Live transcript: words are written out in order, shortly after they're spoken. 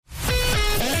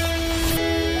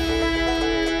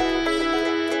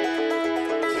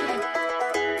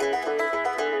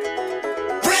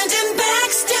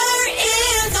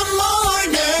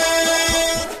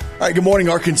All right, good morning,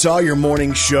 Arkansas. Your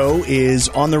morning show is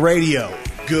on the radio.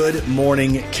 Good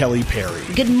morning, Kelly Perry.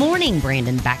 Good morning,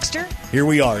 Brandon Baxter. Here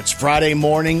we are. It's Friday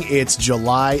morning. It's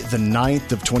July the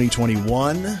 9th of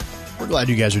 2021. We're glad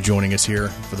you guys are joining us here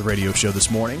for the radio show this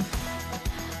morning.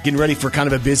 Getting ready for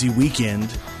kind of a busy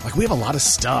weekend. Like, we have a lot of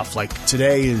stuff. Like,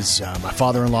 today is my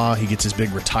father-in-law. He gets his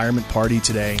big retirement party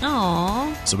today.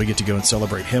 Aww. So we get to go and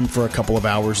celebrate him for a couple of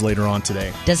hours later on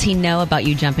today. Does he know about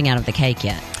you jumping out of the cake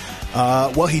yet?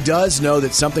 Well, he does know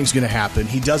that something's going to happen.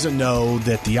 He doesn't know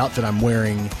that the outfit I'm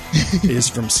wearing is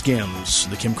from Skims,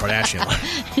 the Kim Kardashian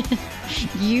line.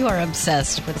 You are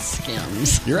obsessed with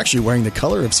Skims. You're actually wearing the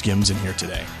color of Skims in here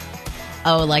today.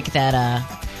 Oh, like that,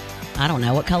 I don't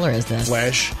know. What color is this?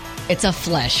 Flesh. It's a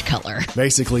flesh color.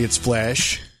 Basically, it's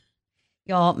flesh.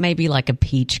 Y'all, maybe like a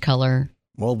peach color.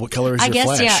 Well, what color is your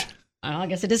flesh? Yeah. I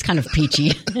guess it is kind of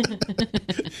peachy.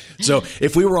 So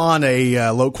if we were on a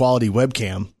low-quality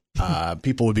webcam,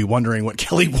 people would be wondering what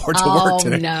Kelly wore to work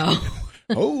today. Oh,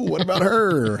 no. Oh, what about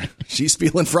her? She's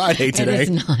feeling Friday today. It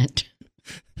is not.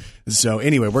 So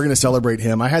anyway, we're going to celebrate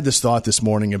him. I had this thought this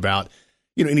morning about,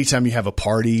 anytime you have a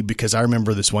party, because I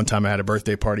remember this one time I had a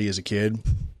birthday party as a kid.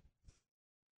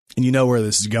 And you know where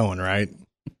this is going, right?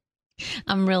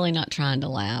 I'm really not trying to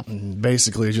laugh.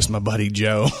 Basically, it's just my buddy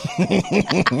Joe.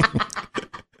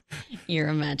 Your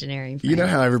imaginary friend. You know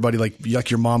how everybody, like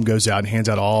your mom goes out and hands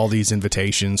out all these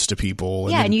invitations to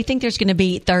people. Yeah, and you think there's going to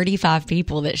be 35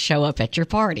 people that show up at your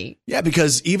party. Yeah,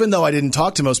 because even though I didn't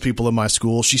talk to most people in my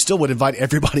school, she still would invite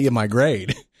everybody in my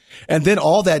grade. And then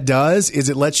all that does is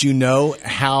it lets you know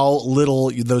how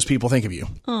little those people think of you.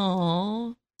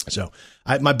 Aww. So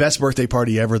my best birthday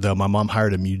party ever, though, my mom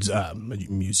hired a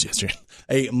magician.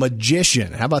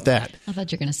 How about that? I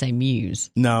thought you were going to say muse.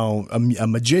 No, a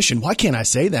magician. Why can't I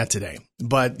say that today?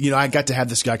 But, I got to have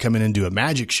this guy come in and do a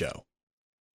magic show.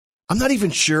 I'm not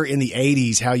even sure in the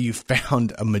 80s how you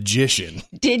found a magician.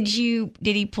 Did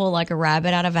he pull like a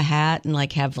rabbit out of a hat and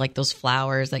like have like those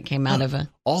flowers that came out of a...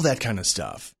 All that kind of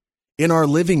stuff. In our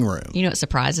living room. You know what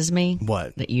surprises me?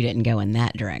 What? That you didn't go in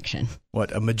that direction.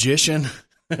 What, a magician?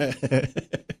 There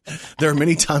are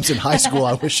many times in high school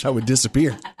I wish I would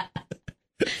disappear.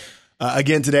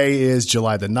 Again, today is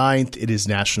July the 9th. It is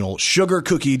National Sugar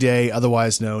Cookie Day,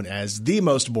 otherwise known as the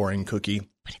most boring cookie.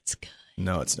 But it's good.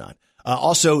 No, it's not.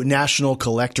 Also, National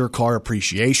Collector Car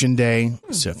Appreciation Day.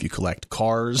 So if you collect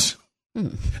cars,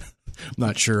 I'm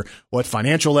not sure what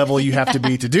financial level you have to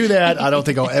be to do that. I don't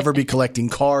think I'll ever be collecting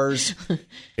cars.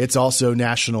 It's also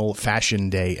National Fashion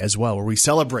Day as well, where we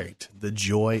celebrate the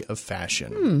joy of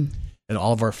fashion. And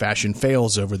all of our fashion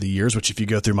fails over the years, which if you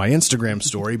go through my Instagram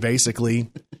story, basically,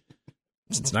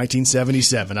 since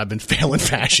 1977, I've been failing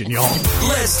fashion, y'all.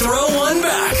 Let's throw one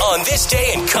back on this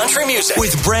day in country music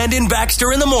with Brandon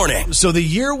Baxter in the morning. So the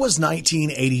year was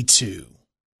 1982.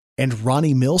 And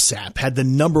Ronnie Milsap had the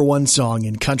number one song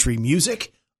in country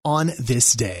music on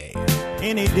this day.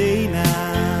 Any day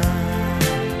now,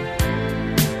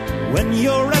 when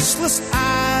your restless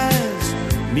eyes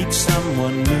meet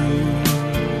someone new.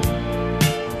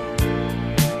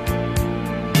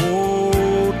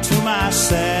 Oh, to my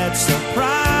sad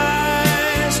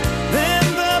surprise, then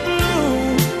the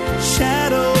blue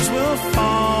shadows will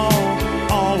fall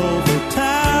all over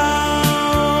town.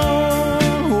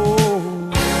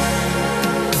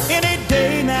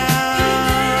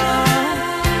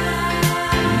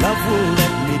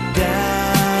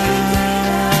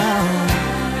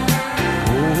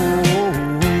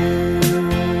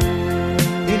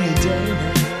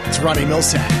 Ronnie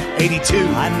Milsap, 82.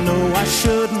 I know I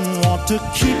shouldn't want to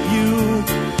keep you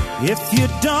if you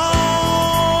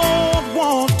don't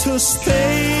want to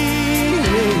stay.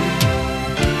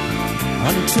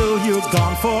 Until you're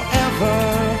gone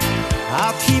forever,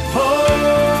 I'll keep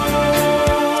holding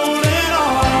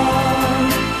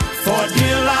on for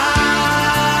dear life.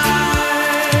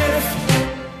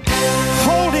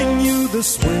 Holding you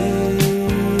this way,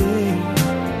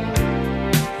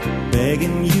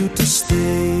 begging you to stay.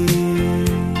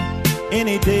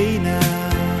 Any day now.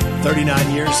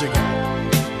 39 years ago.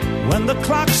 When the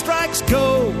clock strikes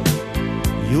go,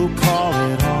 you'll call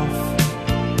it off.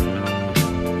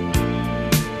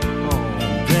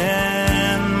 And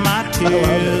then my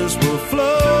tears will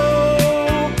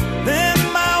flow. Then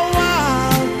my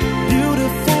wild,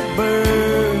 beautiful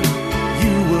bird,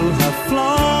 you will have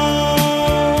flown.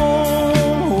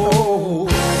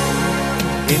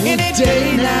 Any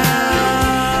day now.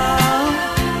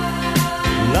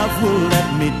 Love will let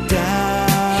me down,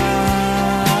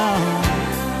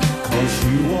 'cause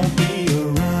you won't be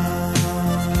around.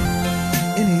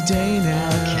 Any day now.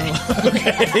 Okay.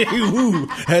 Okay. Ooh,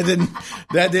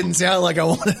 that didn't sound like I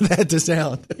wanted that to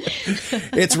sound.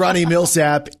 It's Ronnie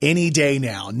Millsap, Any Day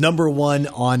Now, number 1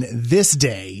 on this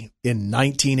day in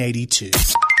 1982.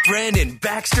 Brandon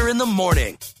Baxter in the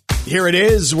morning. Here it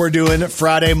is. We're doing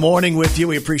Friday morning with you.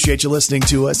 We appreciate you listening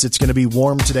to us. It's going to be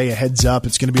warm today. A heads up.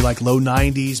 It's going to be like low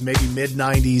 90s, maybe mid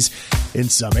 90s in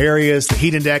some areas. The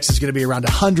heat index is going to be around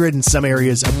 100 in some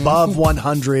areas, above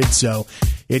 100. So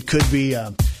it could be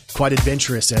quite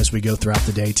adventurous as we go throughout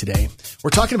the day today.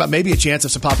 We're talking about maybe a chance of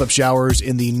some pop-up showers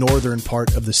in the northern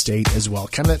part of the state as well.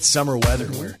 Kind of that summer weather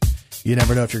where you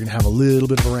never know if you're going to have a little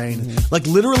bit of a rain. Like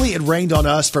literally it rained on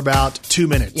us for about 2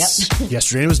 minutes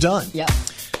yesterday and it was done. Yep.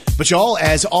 But y'all,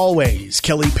 as always,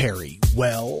 Kelly Perry,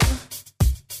 well,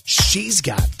 she's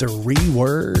got 3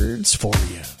 words for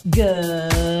you.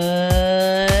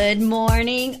 Good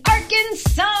morning,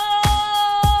 Arkansas.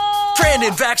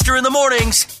 Brandon Baxter in the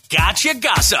mornings. Gotcha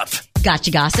Gossip.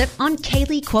 Gotcha Gossip on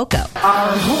Kaylee Cuoco.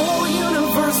 Our whole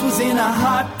universe was in a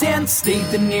hot, dense state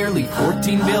that nearly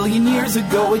 14 billion years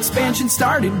ago expansion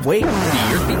started. Wait, the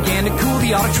earth began to cool,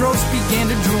 the autotrophs began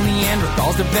to drool,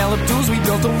 Neanderthals developed tools, we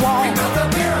built a wall. We built the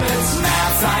pyramids.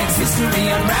 Math, science, history,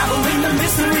 unraveling the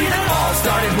mystery that all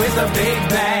started with a big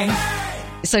bang.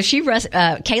 So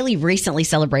Kaylee recently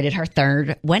celebrated her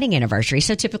 3rd wedding anniversary.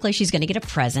 So typically she's going to get a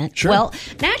present. Sure. Well,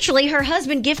 naturally her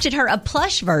husband gifted her a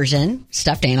plush version,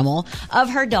 stuffed animal,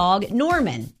 of her dog,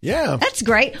 Norman. Yeah. That's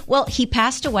great. Well, he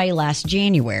passed away last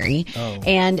January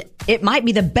and it might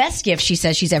be the best gift she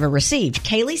says she's ever received.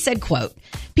 Kaylee said, quote,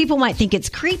 "People might think it's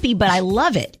creepy, but I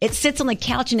love it. It sits on the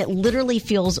couch and it literally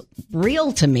feels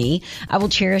real to me. I will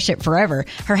cherish it forever."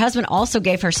 Her husband also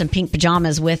gave her some pink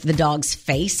pajamas with the dog's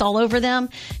face all over them.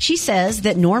 She says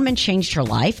that Norman changed her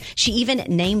life. She even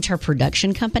named her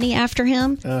production company after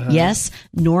him. Yes,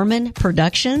 Norman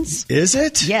Productions. Is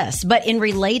it? Yes, but in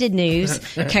related news,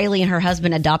 Kaylee and her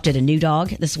husband adopted a new dog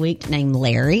this week named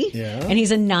Larry. Yeah. And he's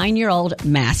a 9-year-old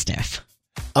Mastiff.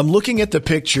 I'm looking at the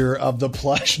picture of the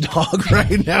plush dog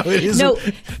right now. It is No,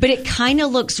 but it kind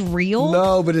of looks real.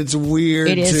 No, but it's weird.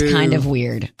 It is too. kind of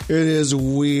weird. It is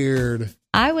weird.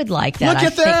 I would like that. Look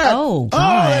at that. Oh,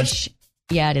 gosh.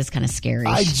 Yeah, it is kind of scary.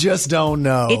 I just don't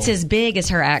know. It's as big as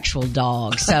her actual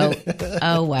dog. So,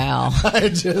 oh, wow. I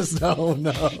just don't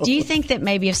know. Do you think that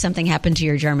maybe if something happened to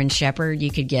your German Shepherd,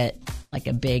 you could get like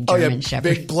a big German Shepherd?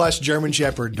 Big plush German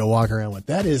Shepherd to walk around with.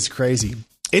 That is crazy.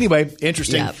 Anyway,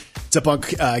 interesting. Yep. It's up on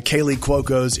Kaylee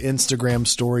Cuoco's Instagram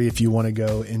story if you want to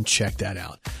go and check that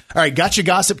out. All right, Gotcha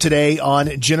Gossip today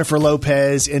on Jennifer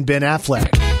Lopez and Ben Affleck.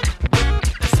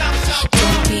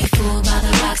 Don't be fooled by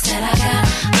the rocks that I got.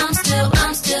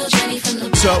 I'm still Jenny from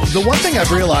the... So the one thing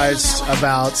I've realized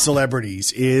about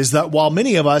celebrities is that while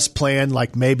many of us plan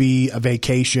like maybe a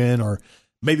vacation or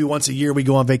maybe once a year we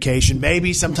go on vacation,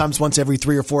 maybe sometimes once every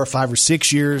 3 or 4 or 5 or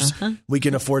 6 years we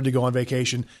can afford to go on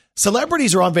vacation.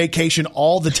 Celebrities are on vacation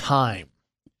all the time.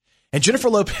 And Jennifer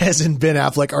Lopez and Ben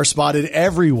Affleck are spotted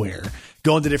everywhere,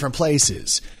 going to different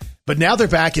places. But now they're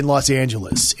back in Los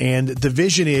Angeles, and the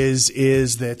vision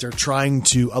is that they're trying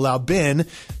to allow Ben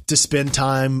to spend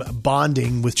time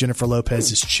bonding with Jennifer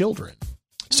Lopez's children.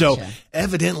 So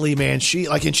evidently, man, she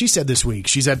said this week,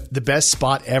 she's at the best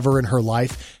spot ever in her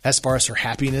life as far as her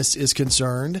happiness is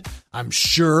concerned. I'm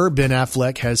sure Ben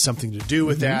Affleck has something to do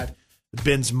with that.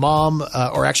 Ben's mom,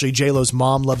 or actually J-Lo's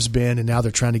mom, loves Ben, and now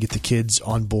they're trying to get the kids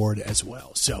on board as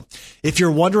well. So if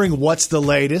you're wondering what's the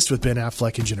latest with Ben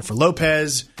Affleck and Jennifer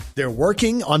Lopez, they're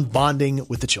working on bonding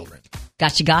with the children.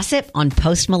 Gotcha Gossip on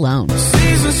Post Malone.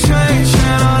 Seasons change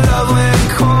and our love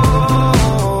went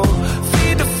cold.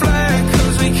 Feed the flag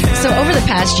 'cause we can't. So over the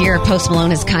past year, Post Malone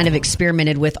has kind of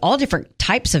experimented with all different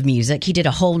types of music. He did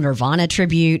a whole Nirvana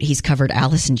tribute. He's covered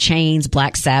Alice in Chains,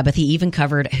 Black Sabbath. He even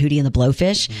covered Hootie and the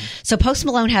Blowfish. So Post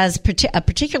Malone has a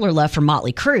particular love for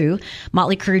Motley Crue.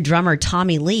 Motley Crue drummer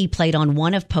Tommy Lee played on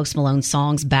one of Post Malone's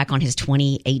songs back on his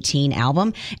 2018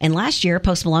 album. And last year,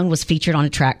 Post Malone was featured on a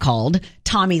track called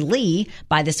Tommy Lee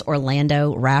by this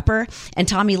Orlando rapper. And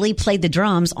Tommy Lee played the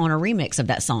drums on a remix of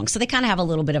that song. So they kind of have a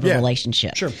little bit of a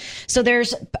relationship. Sure. So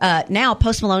there's now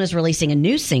Post Malone is releasing a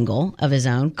new single of his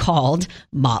own called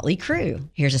Motley Crue.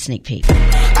 Here's a sneak peek.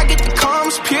 I get the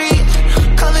calmest period,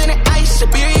 covered in ice,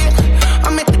 Siberia.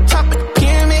 I'm at the top of the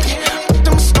pyramid, with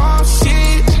them storm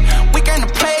serious. We came to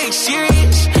play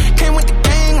serious. Came with the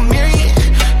gang of myriad,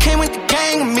 came with the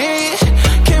gang of myriad,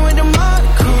 came with the Motley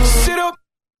Crue. Sit up,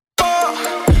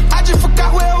 I just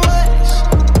forgot where I was.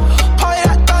 Pour it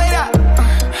out, throw it out.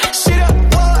 Sit up,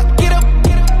 get up,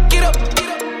 get up,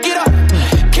 get up.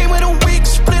 Came with a week,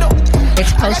 split up.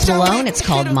 It's Post Malone. It's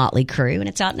called Motley Crue, and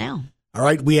it's out now. All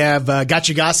right, we have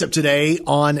Gotcha Gossip today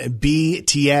on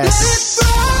BTS.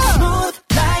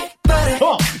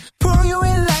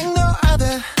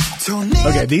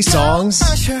 Okay, these songs,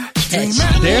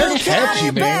 they're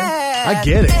catchy, man. I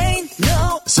get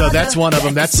it. So that's one of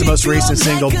them. That's the most recent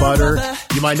single, Butter.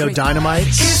 You might know Dynamite.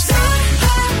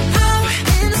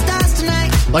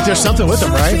 Like there's something with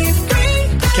them, right?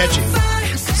 Catchy.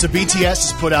 So BTS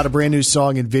has put out a brand new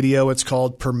song and video. It's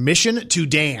called Permission to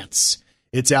Dance.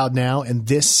 It's out now, and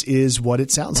this is what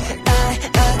it sounds like.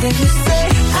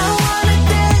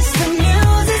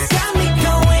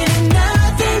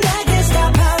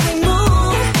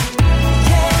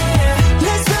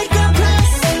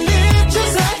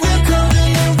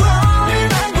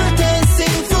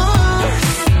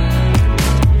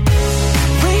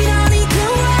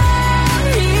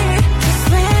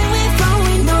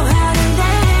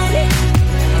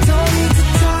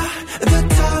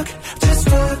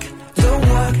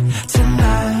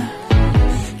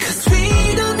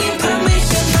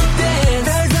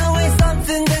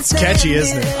 Catchy,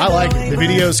 isn't it? I like it. The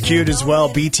video's cute as well.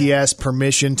 BTS,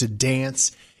 Permission to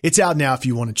Dance. It's out now if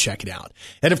you want to check it out.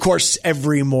 And of course,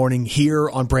 every morning here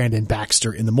on Brandon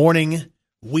Baxter in the Morning,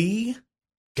 we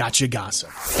got you gossip.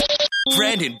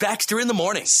 Brandon Baxter in the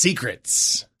Morning.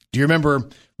 Secrets. Do you remember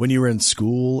when you were in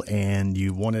school and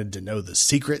you wanted to know the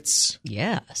secrets?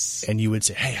 Yes. And you would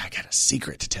say, hey, I got a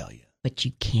secret to tell you. But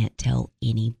you can't tell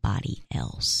anybody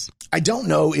else. I don't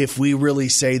know if we really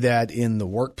say that in the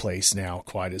workplace now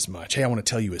quite as much. Hey, I want to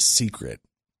tell you a secret.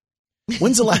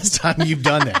 When's the last time you've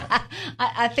done that?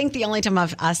 I think the only time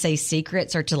I say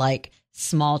secrets are to like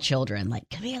small children. Like,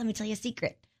 come here, let me tell you a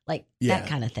secret. Like that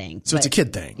kind of thing. So it's a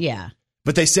kid thing. Yeah.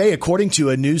 But they say, according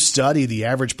to a new study, the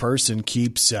average person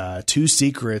keeps 2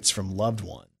 secrets from loved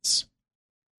ones.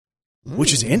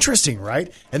 Which is interesting,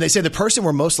 right? And they say the person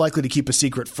we're most likely to keep a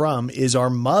secret from is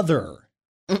our mother.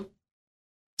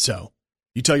 So,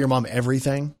 you tell your mom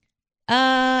everything?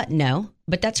 No,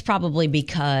 but that's probably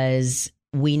because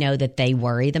we know that they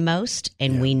worry the most,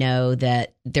 and we know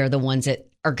that they're the ones that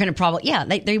are going to probably,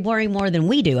 they worry more than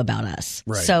we do about us.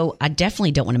 Right. So I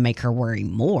definitely don't want to make her worry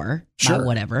more about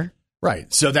whatever.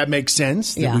 Right. So that makes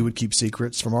sense that we would keep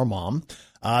secrets from our mom.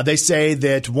 They say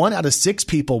that 1 out of 6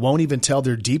 people won't even tell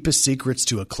their deepest secrets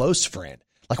to a close friend.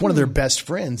 Like one of their best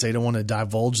friends, they don't want to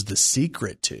divulge the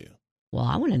secret to. Well,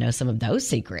 I want to know some of those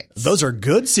secrets. Those are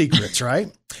good secrets,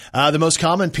 right? The most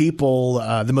common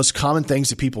things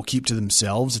that people keep to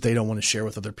themselves that they don't want to share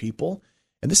with other people,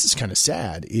 and this is kind of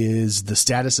sad, is the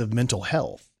status of mental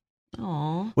health.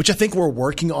 Aww. Which I think we're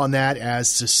working on that as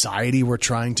society. We're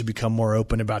trying to become more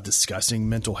open about discussing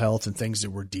mental health and things that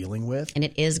we're dealing with. And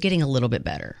it is getting a little bit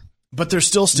better. But there's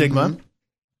still stigma,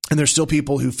 and there's still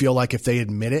people who feel like if they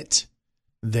admit it,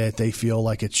 that they feel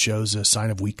like it shows a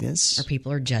sign of weakness. Or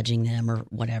people are judging them or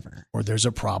whatever. Or there's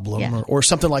a problem or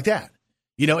something like that.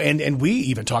 You know, and we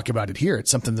even talk about it here. It's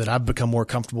something that I've become more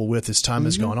comfortable with as time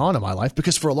has gone on in my life,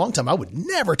 because for a long time I would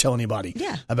never tell anybody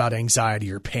about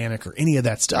anxiety or panic or any of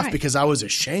that stuff because I was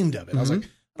ashamed of it. I was like,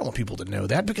 I don't want people to know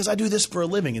that because I do this for a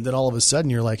living. And then all of a sudden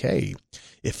you're like, hey,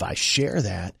 if I share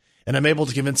that, and I'm able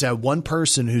to convince that one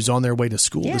person who's on their way to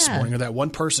school this morning or that one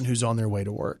person who's on their way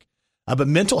to work. But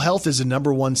mental health is the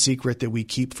number one secret that we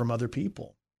keep from other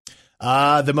people.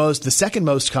 The second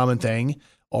most common thing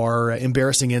are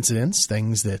embarrassing incidents,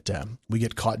 things that we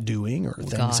get caught doing or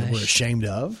things that we're ashamed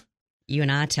of. You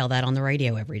and I tell that on the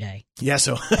radio every day. Yeah,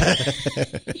 so,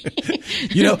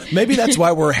 maybe that's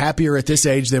why we're happier at this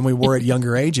age than we were at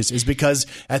younger ages, is because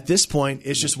at this point,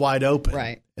 it's just wide open.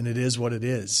 Right. And it is what it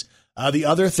is. The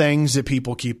other things that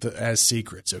people keep as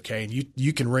secrets, okay? And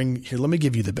you can ring, here, let me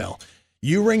give you the bell.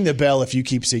 You ring the bell if you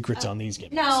keep secrets on these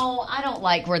games. No, I don't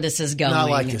like where this is going. I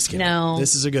like this game. No.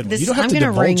 This is a good one. You don't have I'm to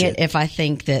going to ring divulge it if I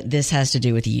think that this has to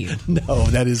do with you. No,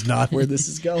 that is not where this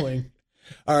is going.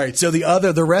 All right. So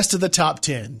the rest of the top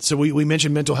 10. So we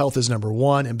mentioned mental health is number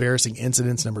 1, embarrassing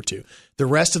incidents number 2. The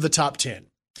rest of the top 10.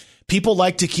 People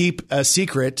like to keep a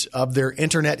secret of their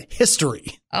internet history.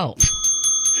 Oh.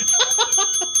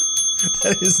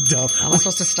 That is dumb. Am I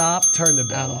supposed to stop? Turn the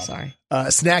bell off. Sorry.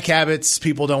 Snack habits,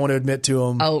 people don't want to admit to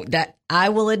them. Oh, that I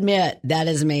will admit, that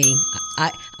is me.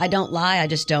 I don't lie. I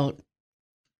just don't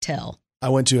tell. I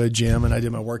went to a gym and I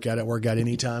did my workout at Workout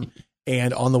Anytime.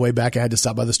 And on the way back, I had to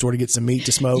stop by the store to get some meat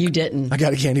to smoke. You didn't. I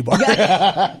got a candy bar.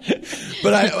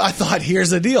 But I thought,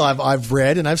 here's the deal. I've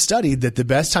read and I've studied that the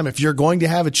best time, if you're going to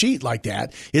have a cheat like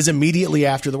that, is immediately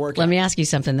after the workout. Let me ask you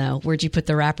something, though. Where'd you put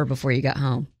the wrapper before you got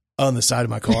home? On the side of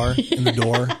my car, in the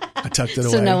door. I tucked it away.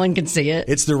 So no one can see it?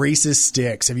 It's the Reese's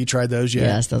Sticks. Have you tried those yet?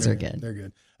 Yes, those are good. They're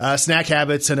good. Snack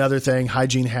habits, another thing.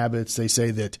 Hygiene habits. They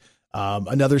say that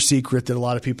another secret that a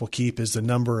lot of people keep is the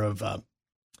number of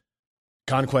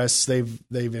conquests they've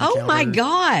encountered. Oh, my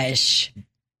gosh.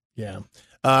 Yeah.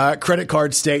 Credit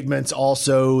card statements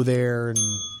also there. And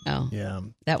Oh, yeah,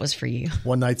 that was for you.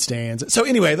 one night stands. So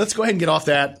anyway, let's go ahead and get off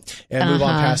that and move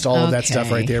on past all of that stuff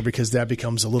Okay. right there, because that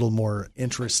becomes a little more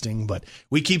interesting. But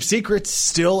we keep secrets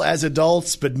still as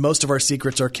adults, but most of our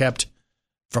secrets are kept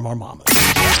from our mamas.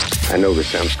 I know this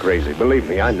sounds crazy. Believe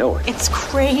me, I know it. It's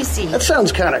crazy. That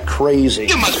sounds kind of crazy.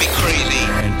 You must be crazy.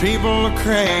 And people are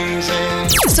crazy.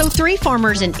 So 3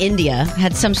 farmers in India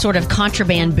had some sort of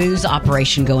contraband booze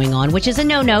operation going on, which is a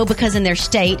no-no because in their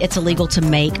state, it's illegal to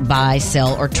make, buy,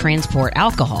 sell, or transport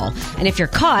alcohol. And if you're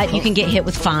caught, you can get hit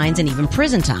with fines and even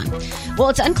prison time. Well,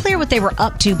 it's unclear what they were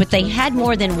up to, but they had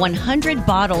more than 100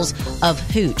 bottles of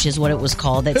hooch is what it was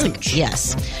called. That's Hooch?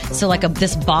 Yes. So like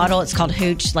this bottle, it's called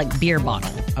hooch, like beer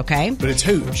bottle, okay? But it's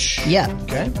hooch. Yeah.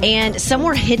 Okay. And some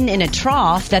were hidden in a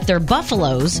trough that their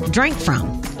buffaloes drank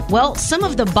from. Well, some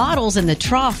of the bottles in the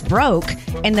trough broke,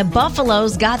 and the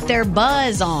buffaloes got their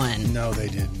buzz on. No, they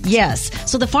didn't. Yes.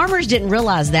 So the farmers didn't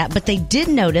realize that, but they did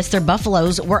notice their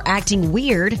buffaloes were acting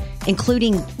weird,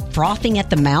 including frothing at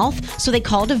the mouth. So they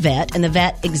called a vet, and the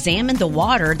vet examined the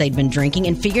water they'd been drinking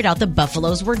and figured out the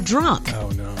buffaloes were drunk. Oh,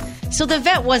 no. So the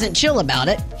vet wasn't chill about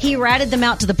it. He ratted them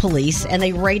out to the police, and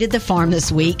they raided the farm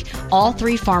this week. All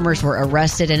 3 farmers were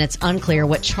arrested, and it's unclear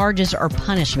what charges or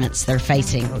punishments they're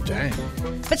facing. Oh, dang.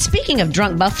 But speaking of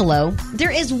drunk buffalo,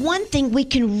 there is one thing we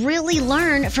can really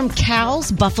learn from cows,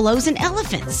 buffaloes, and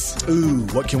elephants. Ooh,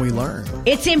 what can we learn?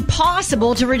 It's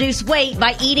impossible to reduce weight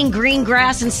by eating green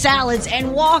grass and salads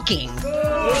and walking. I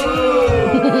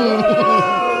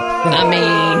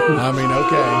mean,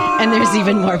 okay. And there's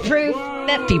even more proof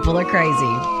that people are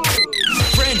crazy.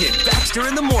 Brandon Baxter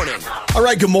in the morning. All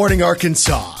right, good morning,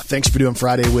 Arkansas. Thanks for doing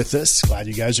Friday with us. Glad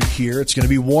you guys are here. It's going to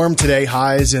be warm today,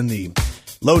 highs in the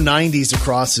low 90s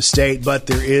across the state, but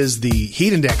there is the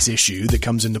heat index issue that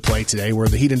comes into play today, where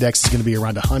the heat index is going to be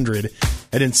around 100,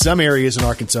 and in some areas in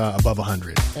Arkansas, above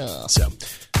 100. So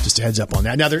just a heads up on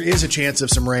that. Now, there is a chance of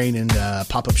some rain and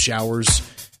pop-up showers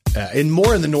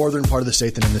more in the northern part of the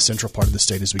state than in the central part of the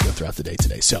state as we go throughout the day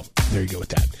today. So there you go with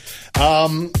that.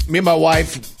 Me and my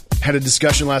wife had a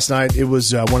discussion last night. It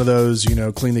was one of those,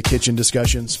 clean the kitchen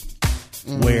discussions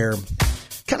where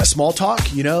kind of small talk,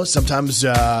 sometimes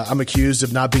I'm accused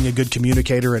of not being a good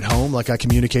communicator at home. Like I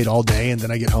communicate all day and then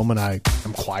I get home and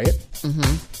I'm quiet.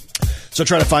 Mm-hmm. So I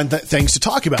try to find things to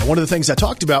talk about. One of the things I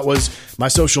talked about was my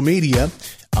social media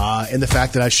and the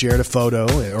fact that I shared a photo,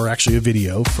 or actually a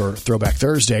video for Throwback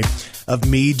Thursday, of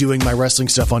me doing my wrestling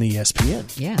stuff on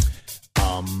ESPN. Yeah.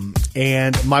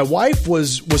 And my wife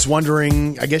was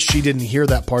wondering, I guess she didn't hear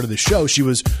that part of the show. She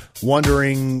was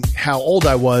wondering how old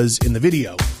I was in the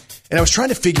video. And I was trying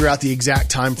to figure out the exact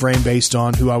time frame based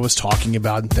on who I was talking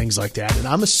about and things like that. And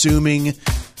I'm assuming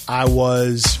I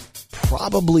was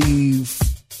probably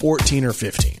 14 or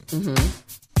 15.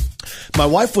 Mm-hmm. My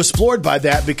wife was floored by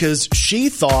that because she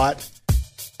thought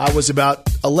I was about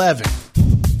 11.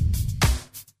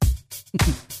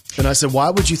 And I said, why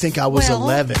would you think I was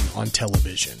 11 on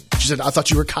television? She said, I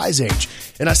thought you were Kai's age.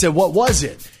 And I said, what was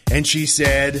it? And she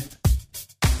said,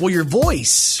 well, your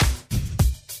voice,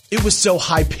 it was so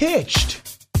high pitched.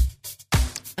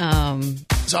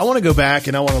 So I want to go back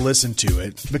and I want to listen to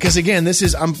it because again,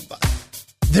 there's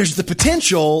the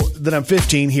potential that I'm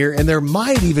 15 here, and there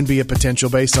might even be a potential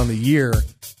based on the year,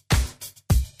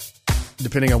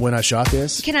 depending on when I shot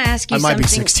this. Can I ask you I might be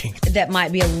something 16. that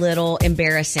might be a little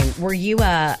embarrassing? Were you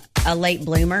a late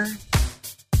bloomer?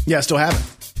 Yeah, I still haven't.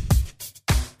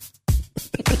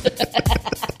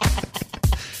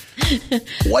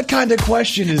 What kind of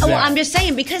question is that? Well, I'm just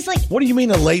saying because What do you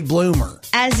mean a late bloomer?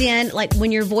 as in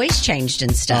when your voice changed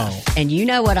and stuff, and you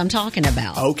know what I'm talking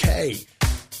about. Okay.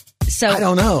 So I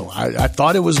don't know. I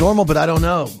thought it was normal, but I don't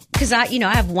know. because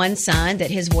I have one son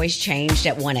that his voice changed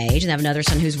at one age, and I have another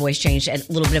son whose voice changed at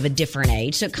a little bit of a different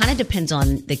age. So it kind of depends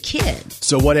on the kid.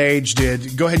 So what age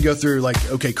go ahead and go through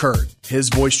Kurt, his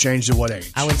voice changed at what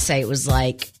age? I would say it was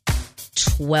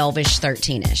 12-ish,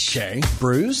 13-ish. Okay.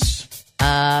 Bruce?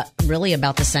 Really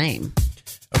about the same.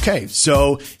 Okay,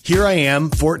 so here I am,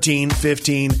 14,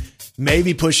 15,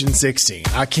 maybe pushing 16.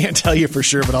 I can't tell you for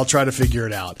sure, but I'll try to figure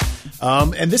it out.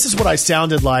 And this is what I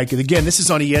sounded like. And again, this is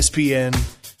on ESPN.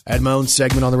 I had my own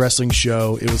segment on the wrestling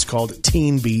show. It was called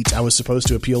Teen Beat. I was supposed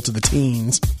to appeal to the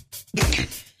teens.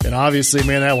 And obviously,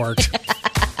 man, that worked.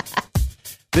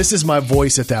 This is my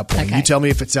voice at that point. Okay. You tell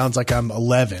me if it sounds like I'm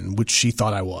 11, which she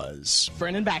thought I was.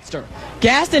 Brandon Baxter.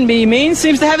 Gaston B. Means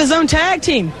seems to have his own tag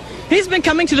team. He's been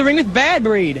coming to the ring with Bad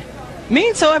Breed.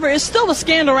 Means, however, is still the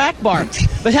Scandal Akbar,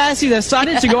 but has he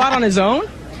decided to go out on his own?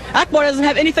 Akbar doesn't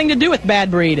have anything to do with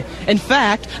Bad Breed. In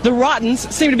fact, the Rottens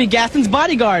seem to be Gaston's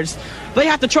bodyguards. They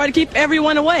have to try to keep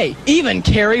everyone away, even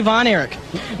Carrie Von Erich.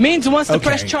 Means wants to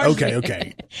press charges.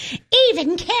 Okay.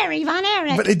 Even Carrie Von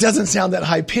Erich. But it doesn't sound that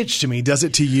high pitched to me, does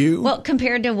it to you? Well,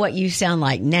 compared to what you sound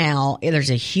like now, there's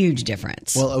a huge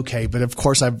difference. Well, okay, but of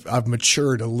course I've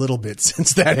matured a little bit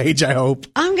since that age, I hope.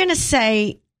 I'm going to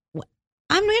say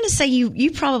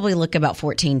you probably look about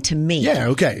 14 to me. Yeah,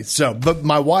 okay. So, but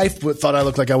my wife thought I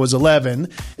looked like I was 11.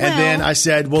 And then I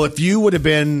said, well, if you would have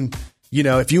been,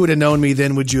 if you would have known me,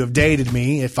 then would you have dated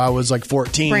me if I was like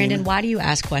 14? Brandon, why do you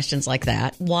ask questions like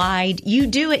that? Why you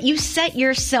do it? You set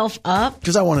yourself up.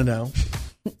 Because I want to know.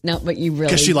 No, but you really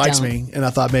Because she likes don't. me. And I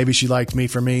thought maybe she liked me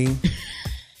for me.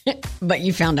 But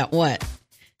you found out what?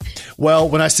 Well,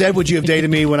 when I said, would you have dated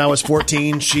me when I was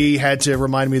 14, she had to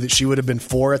remind me that she would have been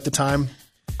 4 at the time.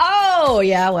 Oh,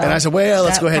 yeah. Well, And I said, well,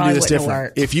 let's that go ahead and do probably this wouldn't different.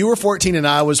 work. If you were 14 and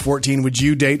I was 14, would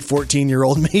you date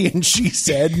 14-year-old me? And she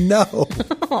said no.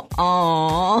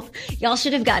 Aw. Y'all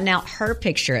should have gotten out her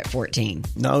picture at 14.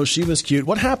 No, she was cute.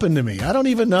 What happened to me? I don't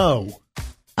even know.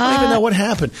 I don't even know what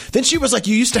happened. Then she was like,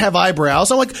 you used to have eyebrows.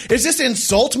 I'm like, is this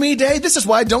insult me day? This is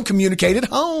why I don't communicate at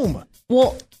home.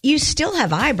 Well, you still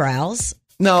have eyebrows.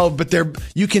 No, but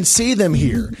you can see them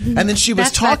here. And then she was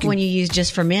That's talking. back when you used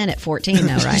Just for Men at 14,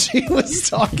 though, right? She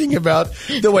was talking about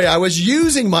the way I was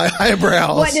using my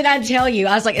eyebrows. What did I tell you?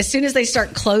 I was like, as soon as they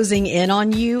start closing in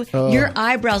on you, your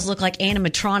eyebrows look like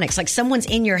animatronics, like someone's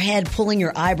in your head pulling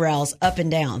your eyebrows up and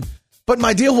down. But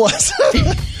my deal was,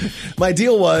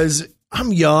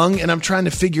 I'm young and I'm trying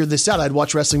to figure this out. I'd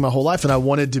watched wrestling my whole life and I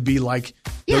wanted to be like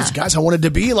those guys. I wanted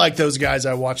to be like those guys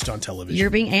I watched on television. You're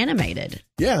being animated.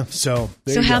 Yeah. So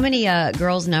how many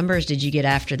girls' numbers did you get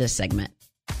after this segment?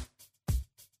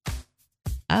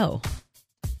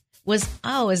 Is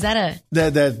that a...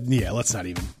 let's not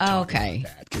even talk about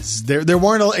that, because there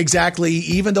weren't exactly,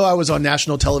 even though I was on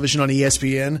national television on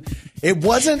ESPN, it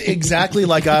wasn't exactly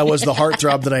like I was the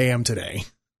heartthrob that I am today.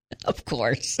 Of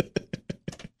course.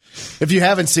 If you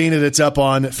haven't seen it, it's up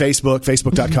on Facebook,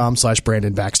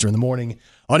 facebook.com/Brandon Baxter in the morning.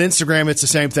 On Instagram, it's the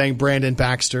same thing, Brandon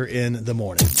Baxter in the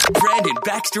morning. Brandon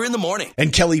Baxter in the morning.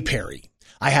 And Kelly Perry,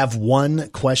 I have one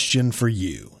question for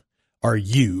you. Are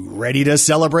you ready to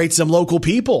celebrate some local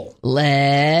people?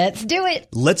 Let's do it.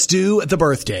 Let's do the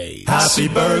birthdays. Happy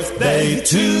birthday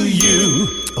to you.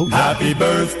 Oh, yeah. Happy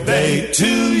birthday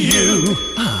to you.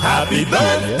 Happy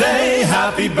birthday,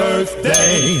 happy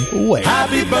birthday. Wait.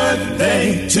 Happy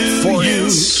birthday to you.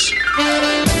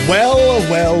 Well.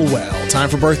 Time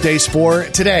for birthdays for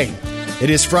today. It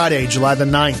is Friday, July the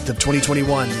 9th of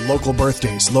 2021. Local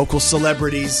birthdays, local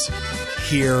celebrities.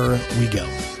 Here we go.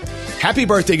 Happy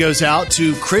birthday goes out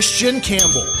to Christian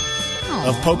Campbell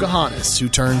of Pocahontas, who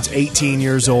turns 18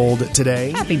 years old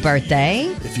today. Happy birthday.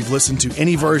 If you've listened to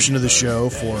any version of the show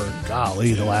for,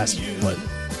 the last,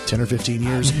 10 or 15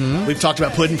 years, we've talked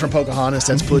about Puddin' from Pocahontas.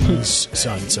 That's Puddin's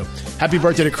son. So happy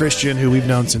birthday to Christian, who we've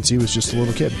known since he was just a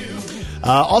little kid.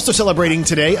 Also celebrating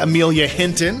today, Amelia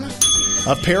Hinton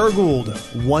of Paragould,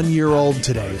 1-year-old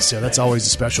today. So that's always a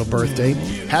special birthday.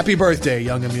 Happy birthday,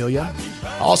 young Amelia.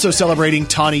 Also celebrating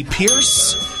Tawny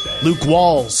Pierce, Luke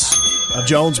Walls of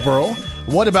Jonesboro.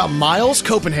 What about Miles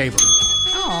Copenhaver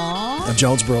of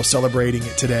Jonesboro celebrating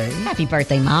it today? Happy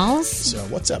birthday, Miles. So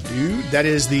what's up, dude? That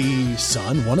is the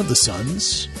son, one of the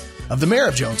sons of the mayor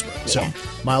of Jonesboro. Yeah. So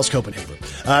Miles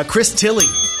Copenhaver. Chris Tilley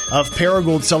of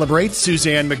Paragould celebrates.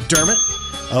 Suzanne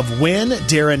McDermott of Wynn.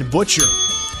 Darren Butcher,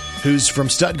 who's from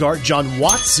Stuttgart. John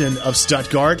Watson of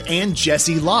Stuttgart. And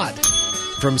Jesse Lott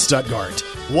from Stuttgart.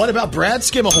 What about Brad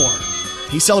Skimahorn?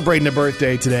 He's celebrating a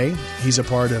birthday today. He's a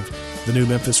part of the New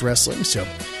Memphis Wrestling, so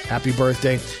happy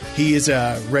birthday. He is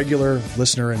a regular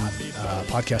listener and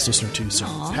podcast listener, too, so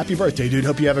happy birthday, dude.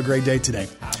 Hope you have a great day today.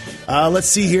 Let's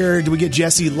see here. Do we get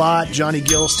Jesse Lott, Johnny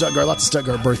Gill, Stuttgart? Lots of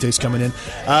Stuttgart birthdays coming in.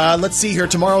 Let's see here.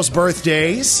 Tomorrow's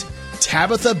birthdays.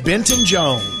 Tabitha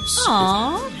Benton-Jones.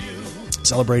 Aww.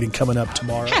 Celebrating coming up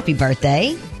tomorrow. Happy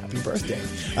birthday. Happy birthday.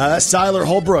 Siler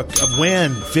Holbrook of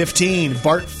Wynn, 15.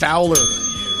 Bart Fowler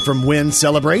from Wynn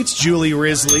celebrates. Julie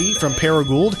Risley from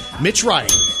Paragould. Mitch Wright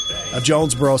of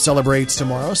Jonesboro celebrates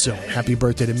tomorrow. So happy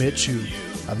birthday to Mitch, who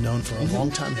I've known for a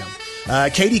long time now.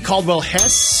 Katie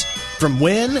Caldwell-Hess from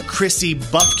Wynn. Chrissy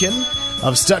Buffkin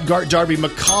of Stuttgart. Darby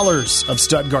McCullers of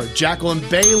Stuttgart. Jacqueline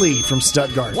Bailey from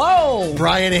Stuttgart. Whoa.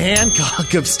 Brian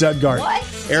Hancock of Stuttgart.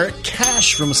 What? Eric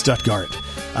Cash from Stuttgart.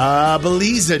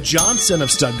 Beliza Johnson of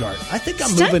Stuttgart. I think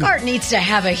I'm moving. Stuttgart needs to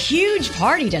have a huge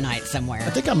party tonight somewhere. I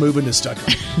think I'm moving to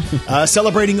Stuttgart.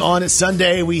 Celebrating on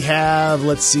Sunday, we have,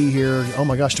 let's see here. Oh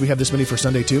my gosh, do we have this many for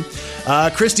Sunday too?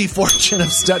 Christy Fortune of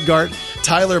Stuttgart.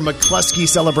 Tyler McCluskey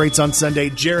celebrates on Sunday.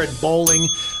 Jared Bowling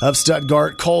of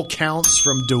Stuttgart. Cole Counts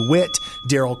from DeWitt.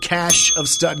 Daryl Cash of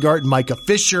Stuttgart. Micah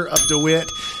Fisher of DeWitt.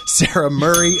 Sarah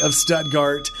Murray of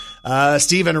Stuttgart.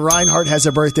 Stephen Reinhardt has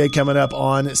a birthday coming up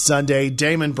on Sunday.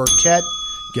 Damon Burkett,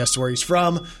 guess where he's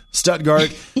from?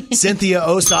 Stuttgart. Cynthia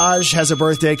Osage has a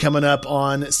birthday coming up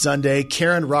on Sunday.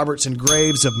 Karen Robertson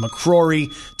Graves of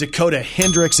McCrory. Dakota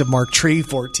Hendricks of Mark Tree,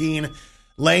 14.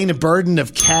 Lane Burden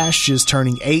of Cash is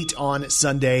turning 8 on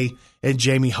Sunday. And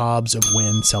Jamie Hobbs of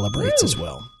Wynn celebrates as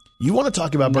well. You want to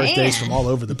talk about birthdays from all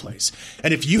over the place.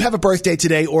 And if you have a birthday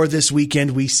today or this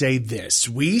weekend, we say this.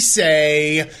 We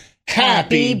say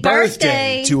happy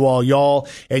birthday to all y'all,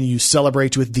 and you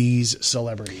celebrate with these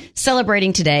celebrities.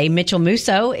 Celebrating today, Mitchell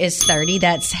Musso is 30.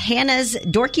 That's Hannah's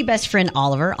dorky best friend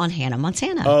Oliver on Hannah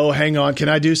Montana. Oh, hang on. Can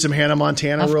I do some Hannah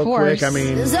Montana real quick? I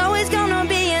mean, there's always gonna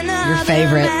be another your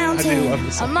favorite. mountain. I do love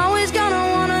this song. I'm always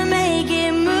gonna wanna make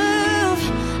it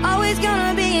move. Always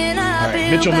gonna be an uphill all right,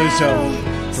 Mitchell battle.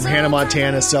 Musso from Hannah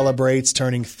Montana celebrates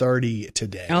turning 30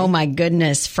 today. Oh my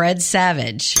goodness. Fred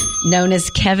Savage, known as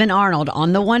Kevin Arnold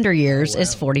on The Wonder Years,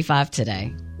 is 45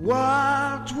 today.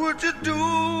 What would you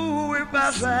do if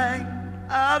I sang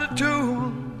out of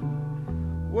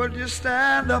tune? Would you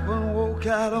stand up and walk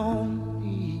out on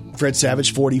me? Fred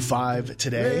Savage, 45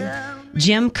 today.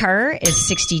 Jim Kerr is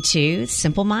 62,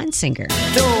 Simple Minds singer.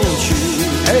 Don't you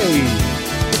Hey,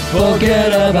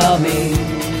 forget about me.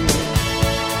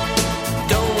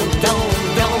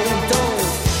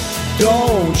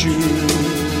 Don't you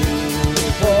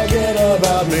forget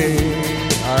about me.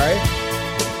 all right.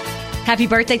 Happy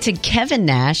birthday to Kevin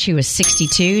Nash, who is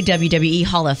 62, WWE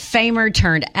Hall of Famer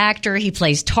turned actor. He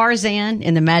plays Tarzan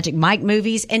in the Magic Mike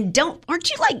movies. And aren't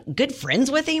you like good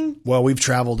friends with him? Well, we've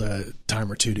traveled a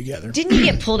time or two together. Didn't you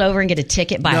get pulled over and get a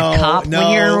ticket by a cop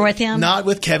when you were with him? Not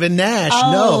with Kevin Nash.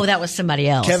 Oh, no. that was somebody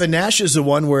else. Kevin Nash is the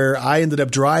one where I ended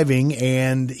up driving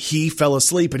and he fell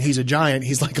asleep, and he's a giant.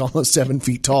 He's like almost 7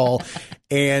 feet tall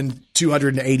and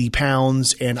 280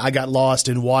 pounds. And I got lost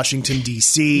in Washington,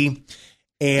 D.C.,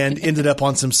 and ended up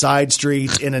on some side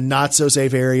streets in a not so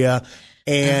safe area.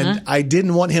 And I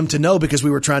didn't want him to know because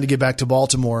we were trying to get back to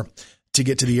Baltimore to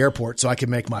get to the airport so I could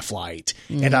make my flight.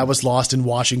 And I was lost in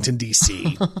Washington,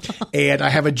 D.C. And I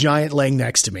have a giant laying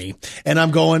next to me. And I'm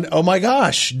going, oh my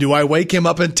gosh, do I wake him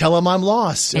up and tell him I'm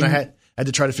lost? And I had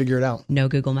to try to figure it out. No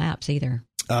Google Maps either.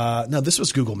 No, this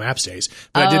was Google Maps days,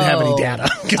 but I didn't have any data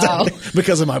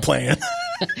because of my plan.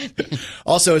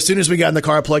 Also, as soon as we got in the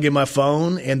car, I plug in my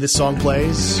phone and this song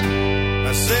plays. It's a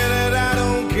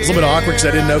little bit awkward because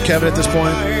I didn't know Kevin at this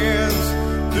point.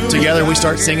 Together, we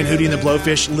start singing Hootie and the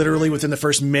Blowfish literally within the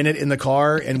first minute in the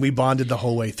car, and we bonded the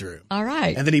whole way through. All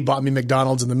right. And then he bought me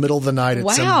McDonald's in the middle of the night at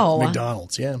some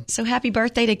McDonald's. Yeah. So happy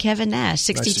birthday to Kevin Nash,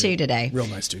 62 today. Real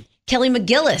nice dude. Kelly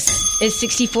McGillis is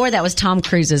 64. That was Tom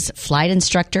Cruise's flight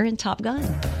instructor in Top Gun.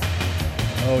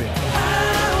 Oh, yeah.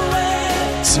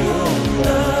 That's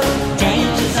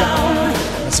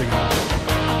a good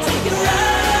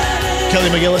one. Kelly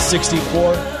McGillis,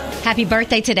 64. Happy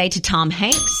birthday today to Tom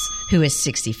Hanks, who is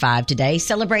 65 today.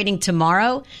 Celebrating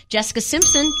tomorrow, Jessica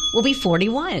Simpson will be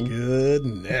 41.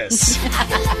 Goodness.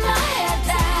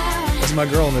 That's my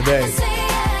girl in the day.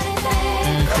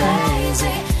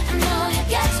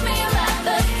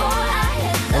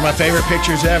 One of my favorite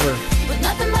pictures ever.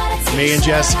 Me and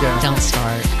Jessica. Don't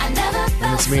start.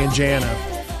 And it's me and Jana.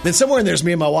 Then somewhere in there's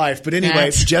me and my wife. But anyway,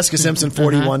 Jessica Simpson,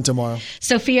 41 tomorrow.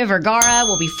 Sofia Vergara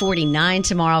will be 49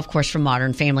 tomorrow, of course, from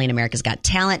Modern Family and America's Got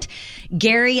Talent.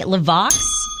 Gary LaVox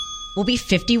will be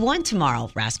 51 tomorrow,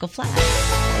 Rascal Flatts.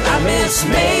 I miss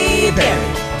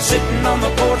Mayberry, sitting on the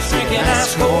porch drinking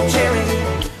ice cold cherry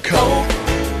Coke,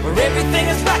 where everything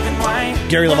is black and white.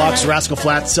 Gary LaVox, Rascal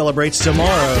Flatts celebrates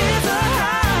tomorrow.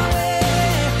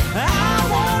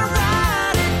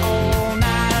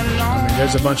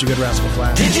 There's a bunch of good Rascal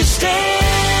Flatts. Did you stand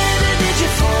or did you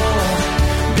fall?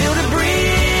 Build a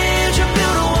bridge or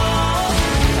build a wall?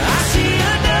 I see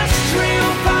a dust trail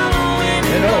following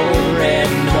an old red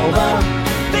Nova.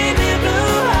 Baby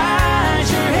blue eyes,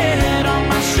 your head on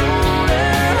my shoulder.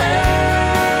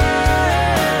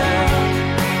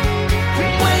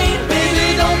 Wait, baby,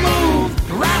 don't move.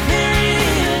 Right there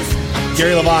it is.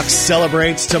 Gary LaVox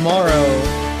celebrates tomorrow.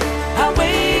 I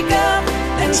wake up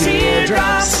and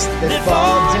teardrops that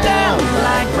fall down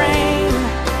like rain.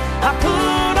 I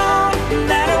put on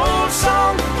that old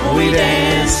song we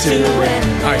dance to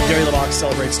it. All right, Gary LaVox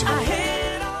celebrates tomorrow.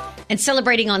 And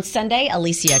celebrating on Sunday,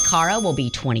 Alicia Cara will be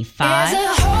 25. There's a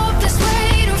hope that's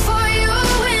waiting for you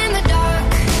in the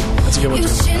dark. That's a good one,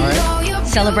 too. All right.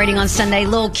 Celebrating on Sunday,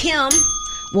 Lil' Kim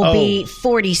will be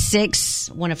 46.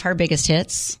 One of her biggest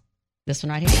hits. This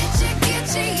one right here.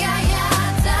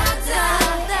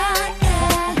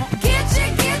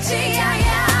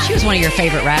 was one of your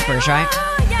favorite rappers, right?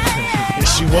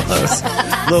 Yes, she was.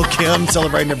 Lil' Kim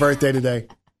celebrating her birthday today.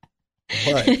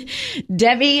 What?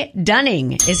 Debbie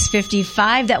Dunning is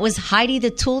 55. That was Heidi the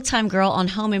Tool Time Girl on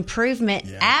Home Improvement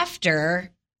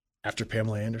after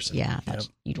Pamela Anderson. Yeah,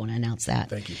 you'd want to announce that.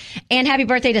 Thank you. And happy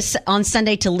birthday on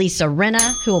Sunday to Lisa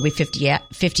Rinna, who will be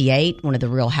 58, one of the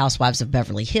Real Housewives of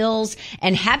Beverly Hills.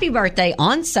 And happy birthday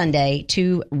on Sunday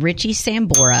to Richie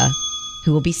Sambora,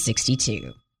 who will be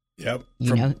 62. Yep.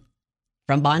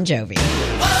 From Bon Jovi.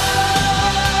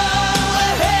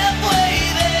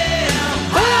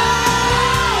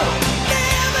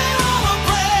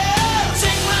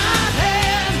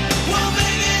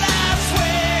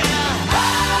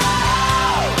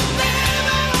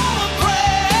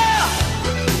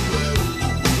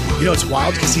 You know, it's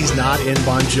wild because he's not in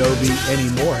Bon Jovi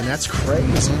anymore, and that's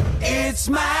crazy. It's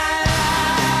my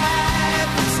life,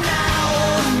 it's now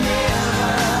or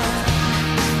never.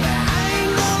 I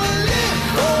ain't gonna live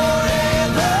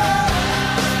forever.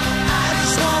 I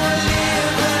just wanna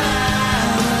live when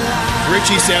I'm alive.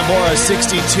 Richie Sambora,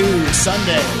 62,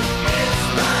 Sunday.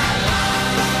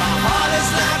 My heart is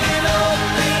like an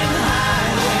open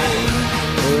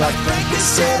highway. Like Frankie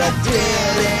said I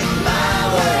did it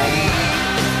my way.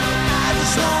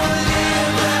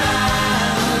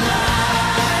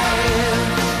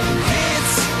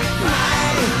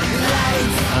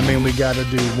 I mean, we got to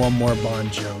do one more Bon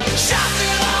Jovi. Shot to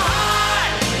the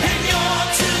heart, and you're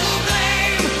to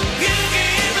blame. You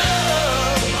give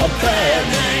love a bad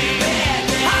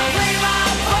name. I play my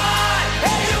part,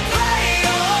 and you play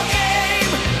your game.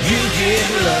 You give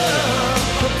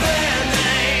love a bad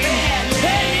name.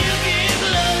 And you give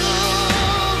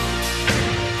love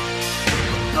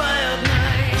a bad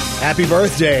name. Happy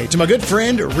birthday to my good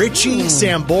friend Richie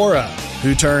Sambora,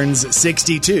 who turns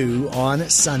 62 on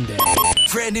Sunday.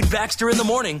 Brandon Baxter in the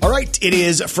morning. All right, it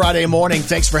is Friday morning.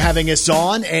 Thanks for having us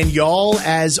on. And y'all,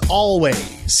 as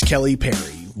always, Kelly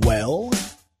Perry. Well,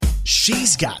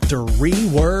 she's got 3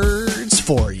 words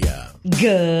for you.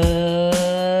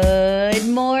 Good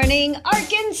morning,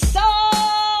 Arkansas.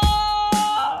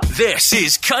 This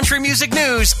is Country Music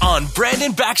News on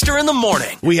Brandon Baxter in the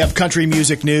morning. We have country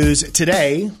music news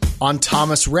today on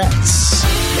Thomas Rhetz.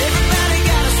 Everybody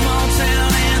got a small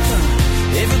town anthem.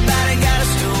 Everybody got a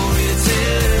story to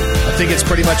tell. I think it's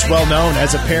pretty much well known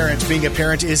as a parent. Being a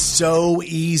parent is so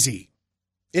easy.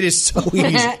 It is so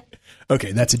easy.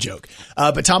 Okay, that's a joke.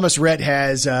 But Thomas Rhett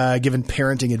has given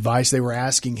parenting advice. They were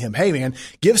asking him, hey, man,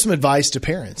 give some advice to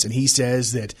parents. And he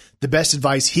says that the best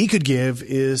advice he could give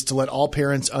is to let all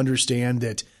parents understand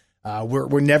that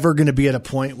we're never going to be at a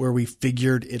point where we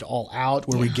figured it all out,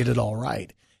 where we get it all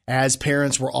right. As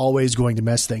parents, we're always going to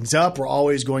mess things up. We're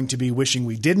always going to be wishing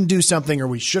we didn't do something, or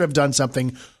we should have done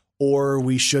something, or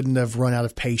we shouldn't have run out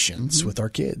of patience with our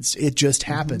kids. It just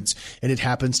happens, and it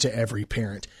happens to every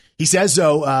parent. He says,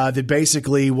 though, that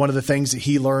basically one of the things that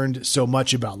he learned so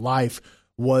much about life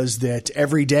was that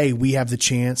every day we have the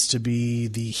chance to be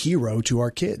the hero to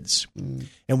our kids.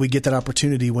 And we get that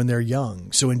opportunity when they're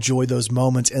young. So enjoy those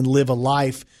moments and live a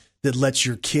life that lets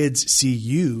your kids see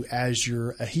you as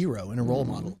you're a hero and a role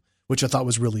model, which I thought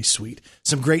was really sweet.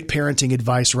 Some great parenting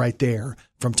advice right there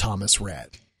from Thomas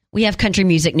Rhett. We have country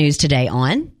music news today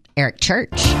on Eric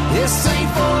Church. This ain't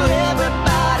for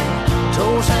everybody.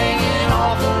 Toes hanging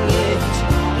off the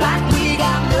ledge. Like we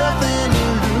got nothing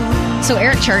to lose. So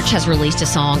Eric Church has released a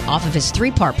song off of his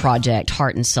 3-part project,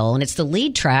 Heart and Soul, and it's the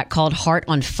lead track called Heart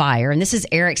on Fire, and this is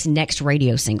Eric's next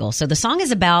radio single. So the song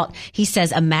is about, he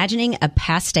says, imagining a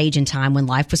past stage in time when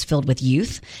life was filled with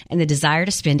youth and the desire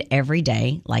to spend every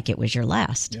day like it was your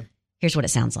last. Yeah. Here's what it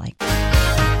sounds like. Turned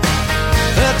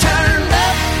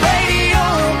up radio,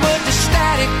 but the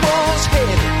static was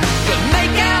heavy. Could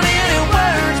make out any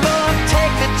words, but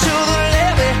take it to the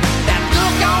levee. That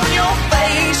look on your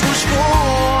face was full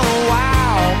of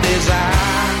wild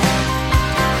desire.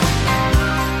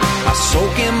 I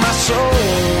soak in my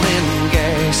soul in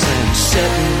gas and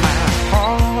setting my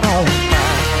heart on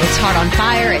fire. It's Heart on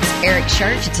Fire. It's Eric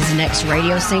Church. It's his next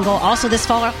radio single. Also this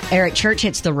fall, Eric Church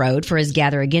hits the road for his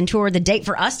Gather Again tour. The date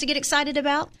for us to get excited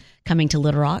about? Coming to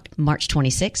Little Rock, March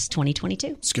 26, 2022.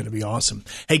 It's going to be awesome.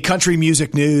 Hey, country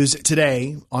music news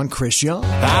today on Chris Young.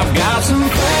 I've got some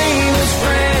famous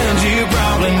friends you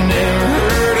probably never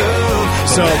heard of.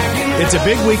 So it's a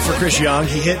big week for Chris Young.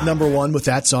 He hit number 1 with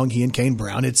that song, he and Kane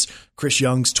Brown. It's Chris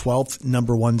Young's 12th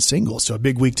number 1 single. So a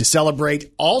big week to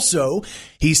celebrate. Also,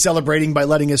 he's celebrating by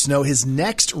letting us know his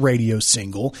next radio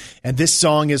single. And this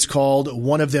song is called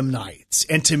One of Them Nights.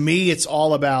 And to me, it's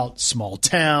all about small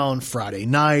town, Friday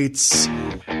nights.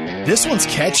 This one's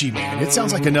catchy, man. It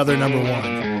sounds like another number 1.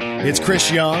 It's Chris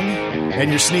Young and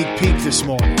your sneak peek this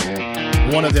morning.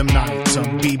 One of Them Nights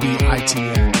on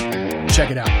BBITN.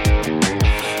 Check it out.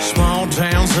 Small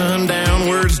town, sundown,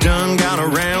 words done, got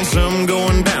around, some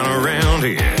going down around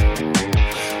here.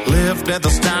 Left at the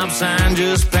stop sign,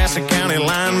 just past the county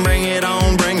line, bring it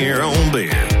on, bring your own beer.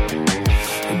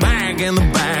 Back in the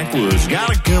backwoods, got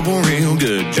a couple real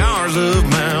good jars of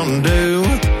Mountain Dew.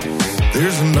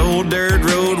 There's an old dirt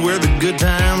road where the good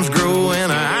times grow,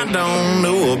 and I don't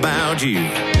know about you,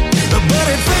 but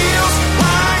it feels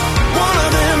like one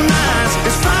of them nights.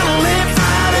 It's finally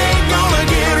Friday, gonna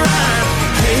get right.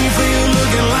 Hayfield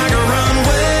looking like a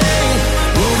runway.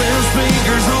 Roll them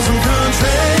speakers on some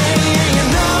country. You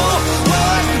know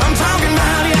what I'm talking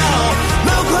about, y'all.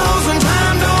 No closing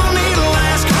time, don't need a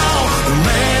last call. The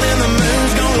man in the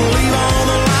moon's gonna leave all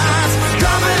the lights.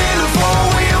 Drop it in the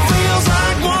four-wheel, feels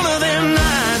like one of them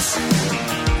nights.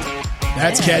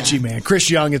 That's catchy, man. Chris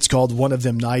Young, it's called One of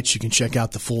Them Nights. You can check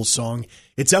out the full song.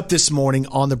 It's up this morning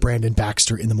on the Brandon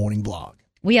Baxter in the Morning blog.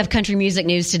 We have country music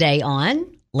news today on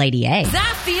Lady A.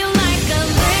 I feel like a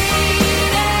lady,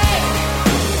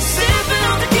 sipping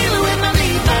on tequila with my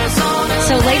Levi's on.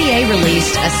 So Lady A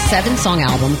released a 7-song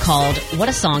album called What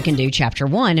a Song Can Do, Chapter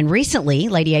 1. And recently,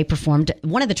 Lady A performed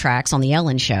one of the tracks on The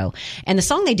Ellen Show. And the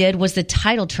song they did was the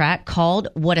title track called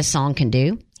What a Song Can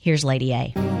Do. Here's Lady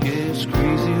A. It's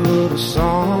crazy what a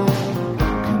song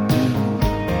can do.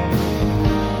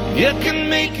 It can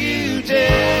make you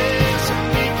dance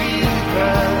and make you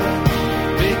cry,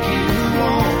 make you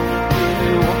want to give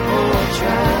it one more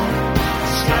try.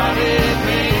 Started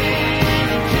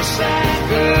raining, kiss that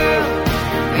girl,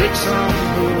 make some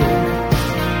move.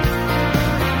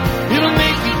 It'll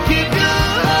make you kick your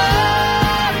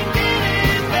heart and get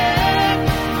it back.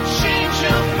 Change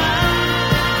your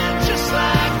mind just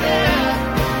like that.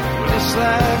 Just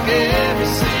like every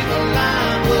single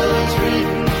line was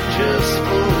written just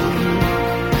for you.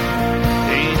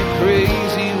 Ain't it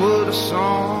crazy what a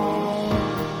song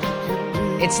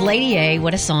can do? It's Lady A,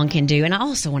 What a Song Can Do. And I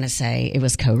also want to say it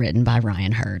was co-written by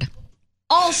Ryan Hurd.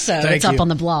 Also, Thank it's up you. on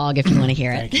the blog if you want to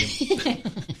hear it.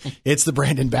 It's the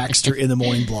Brandon Baxter in the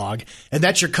Morning blog. And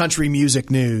that's your country music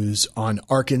news on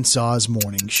Arkansas's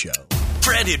Morning Show.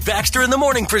 Brandon Baxter in the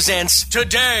Morning presents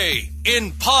Today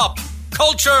in Pop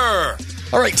Culture.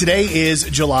 All right, today is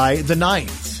July the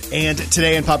 9th. And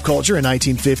today in pop culture in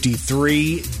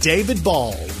 1953, David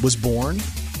Ball was born.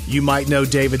 You might know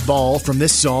David Ball from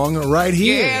this song right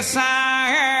here. Yes,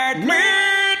 I admit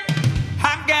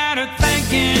I got a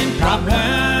thinking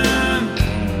problem.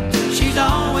 She's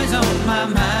always on my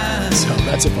mind. So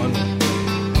that's a fun one.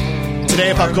 Today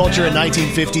in pop culture in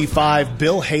 1955,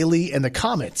 Bill Haley and the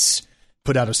Comets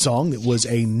put out a song that was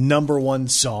a #1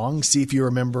 song. See if you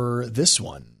remember this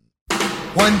one.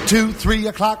 1, 2, 3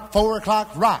 o'clock, 4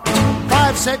 o'clock, rock.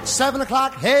 5, 6, 7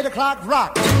 o'clock, 8 o'clock,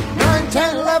 rock. 9,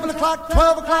 10, 11 o'clock,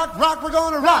 12 o'clock, rock. We're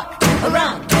gonna rock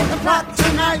around the clock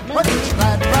tonight. Put your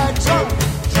glad rags on.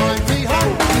 Join me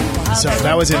home. So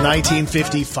that was in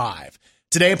 1955.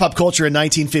 Today in pop culture in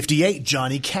 1958,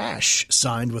 Johnny Cash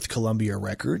signed with Columbia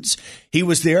Records. He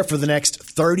was there for the next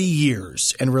 30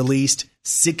 years and released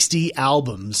 60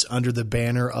 albums under the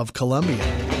banner of Columbia.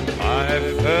 I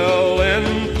fell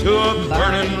into a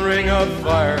burning ring of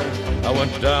fire. I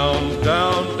went down,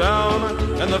 down,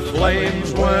 down, and the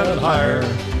flames went higher.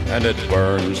 And it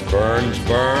burns, burns,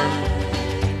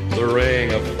 burns, the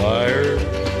ring of fire,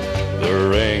 the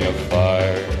ring of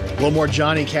fire. A little more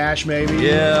Johnny Cash, maybe?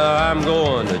 Yeah, I'm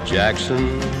going to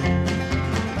Jackson.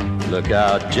 Look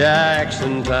out,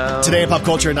 Jackson Town. Today in pop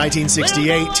culture in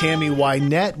 1968, Tammy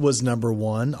Wynette was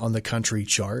 #1 on the country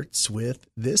charts with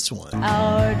this one.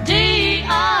 Our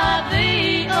DIVORCE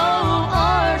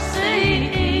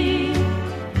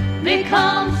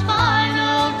becomes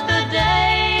final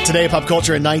today. Today in pop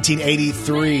culture in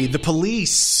 1983, The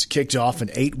Police kicked off an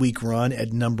 8-week run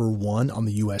at #1 on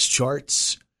the U.S.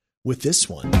 charts with this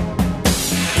one.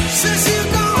 Since you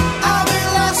gone, I've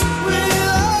been lost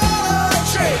without a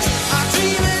trace. I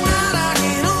dream at night, I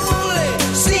can only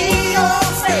see your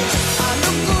face. I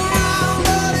look around,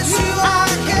 but it's you I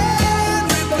can't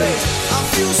replace. I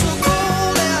feel so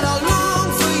cold and I long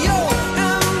for your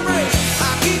embrace. I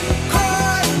keep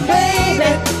crying, baby,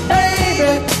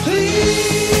 baby,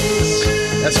 please.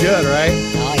 That's good, right?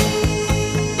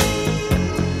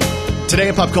 Today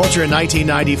in pop culture in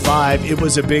 1995, it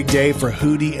was a big day for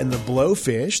Hootie and the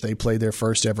Blowfish. They played their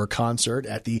first ever concert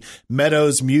at the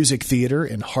Meadows Music Theater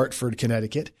in Hartford,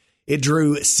 Connecticut. It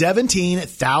drew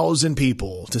 17,000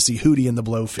 people to see Hootie and the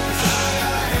Blowfish.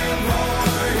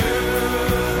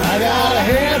 I got a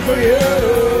hand for you.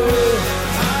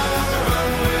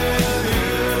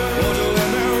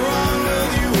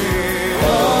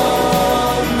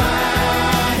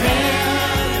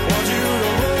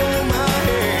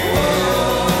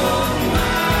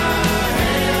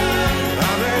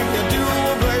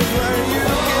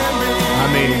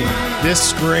 This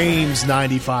screams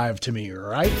 95 to me,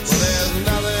 right? There's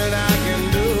nothing I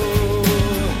can do.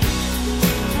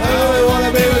 I only want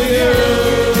to be with you.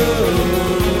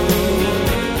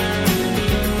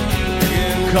 You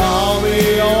can call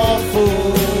me your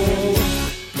fool.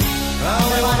 I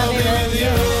only want to be with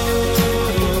you.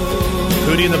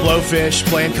 Hootie and the Blowfish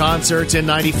playing concerts in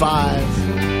 95.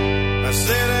 I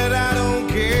said that I don't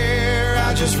care.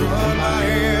 I just run my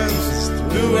hands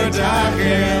through a dark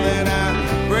end, and I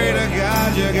pray to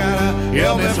God you gotta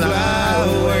help me fly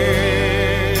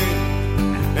away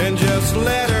and just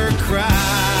let her cry.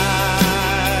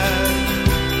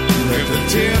 If the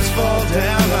tears fall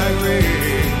down like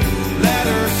rain, let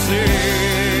her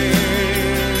sing.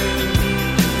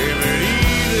 If it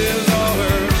eases all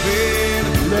her pain,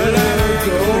 let her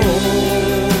go.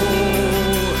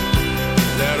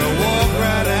 Let her walk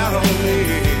right out on me.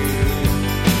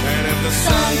 And if the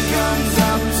sun comes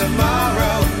up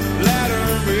tomorrow, let her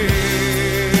be.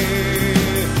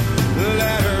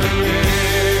 Let her be.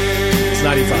 It's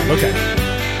 95. Okay.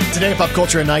 Today in pop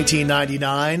culture in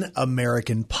 1999,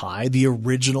 American Pie, the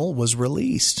original, was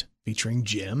released, featuring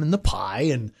Jim and the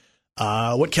pie. And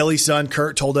what Kelly's son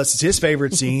Kurt told us is his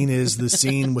favorite scene is the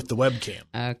scene with the webcam.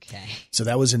 Okay. So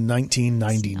that was in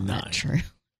 1999. Not true.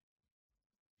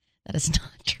 That is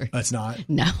not true. That's not?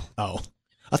 No. Oh.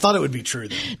 I thought it would be true,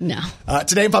 though. No.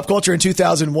 Today in pop culture in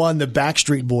 2001, the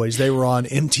Backstreet Boys, they were on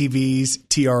MTV's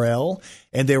TRL,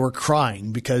 and they were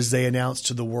crying because they announced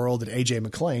to the world that A.J.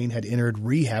 McClain had entered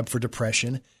rehab for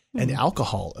depression and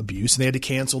alcohol abuse, and they had to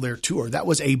cancel their tour. That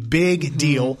was a big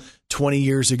deal 20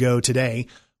 years ago today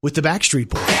with the Backstreet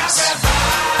Boys.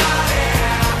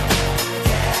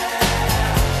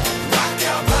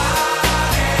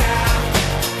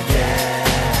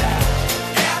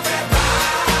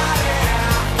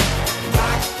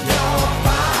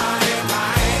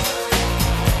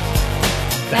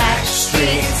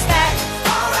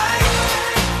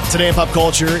 Today in pop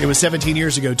culture, it was 17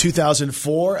 years ago,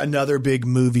 2004, another big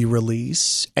movie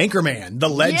release. Anchorman, the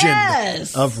legend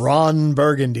of Ron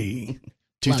Burgundy,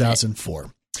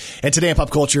 2004. And today in pop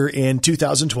culture in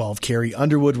 2012, Carrie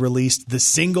Underwood released the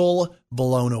single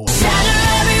Blown Away.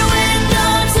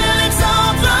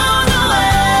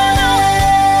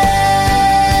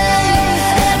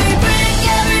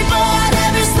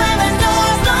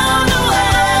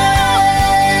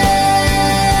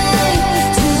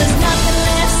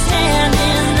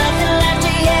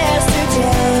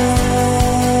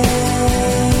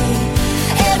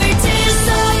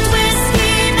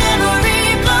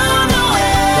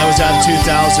 Out of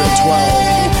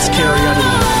 2012. It's Carrie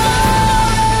Underwood.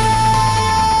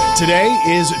 Today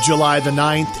is July the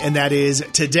 9th, and that is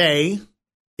Today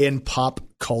in Pop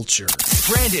Culture.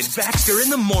 Brandon Baxter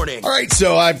in the morning. All right,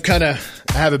 so I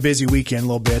have a busy weekend a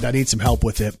little bit. I need some help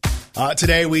with it.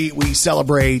 Today we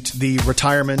celebrate the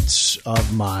retirement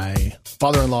of my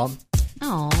father-in-law,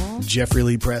 Jeffrey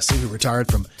Lee Presley, who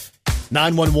retired from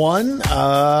 911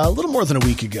 a little more than a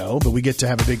week ago, but we get to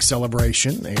have a big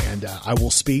celebration, and I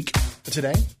will speak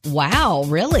today. Wow,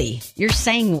 really? You're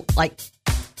saying like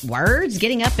words,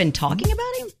 getting up and talking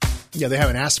about him? Yeah, they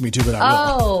haven't asked me to, but I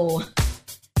will. Oh,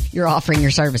 you're offering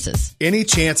your services. Any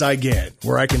chance I get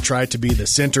where I can try to be the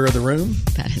center of the room,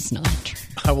 that is not true.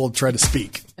 I will try to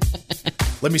speak.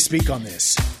 Let me speak on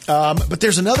this. But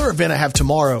there's another event I have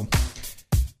tomorrow.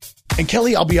 And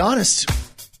Kelly, I'll be honest,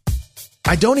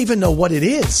 I don't even know what it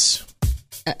is.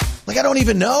 I don't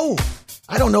even know.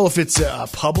 I don't know if it's a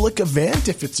public event,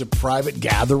 if it's a private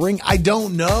gathering. I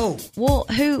don't know. Well,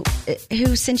 who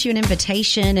sent you an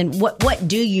invitation, and what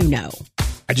do you know?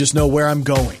 I just know where I'm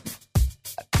going.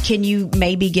 Can you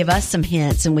maybe give us some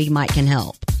hints, and we can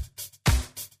help?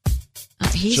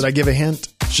 Should I give a hint?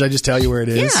 Should I just tell you where it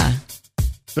is? Yeah.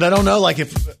 But I don't know, I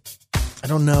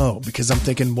don't know, because I'm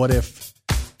thinking, what if,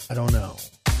 I don't know.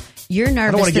 You're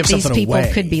nervous that these people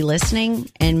could be listening,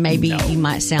 and maybe you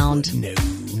might sound,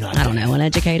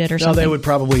 uneducated or something? No, they would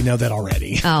probably know that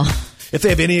already. Oh. If they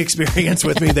have any experience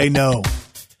with me, they know.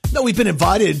 No, we've been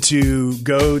invited to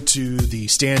go to the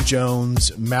Stan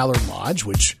Jones Mallard Lodge,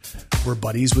 which we're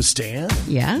buddies with Stan,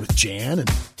 with Jan,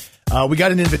 and we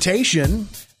got an invitation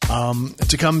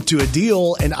to come to a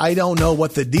deal, and I don't know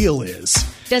what the deal is.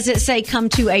 Does it say come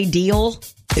to a deal?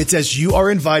 It says you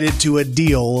are invited to a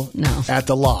deal at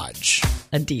the lodge.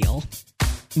 A deal?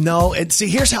 No, see,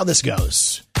 here's how this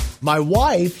goes. My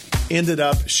wife ended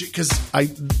up, because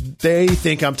they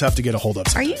think I'm tough to get a hold of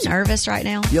sometimes. Are you nervous right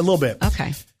now? Yeah, a little bit.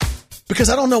 Okay. Because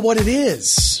I don't know what it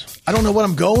is. I don't know what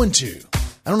I'm going to.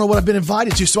 I don't know what I've been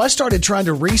invited to. So I started trying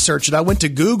to research it. I went to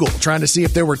Google trying to see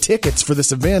if there were tickets for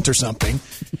this event or something.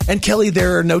 And Kelly,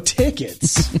 there are no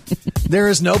tickets. There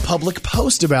is no public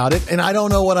post about it, and I don't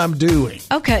know what I'm doing.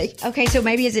 Okay. So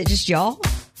maybe is it just y'all?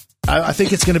 I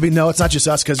think it's going to be, no, it's not just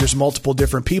us because there's multiple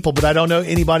different people, but I don't know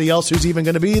anybody else who's even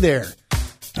going to be there.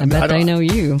 I bet they know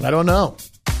you. I don't know.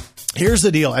 Here's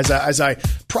the deal. As I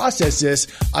process this,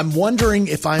 I'm wondering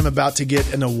if I'm about to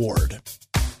get an award.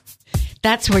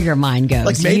 That's where your mind goes.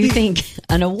 Like maybe, you think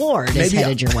an award is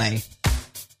headed your way.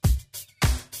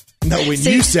 No, when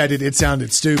you said it, it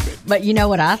sounded stupid. But you know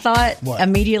what I thought? What?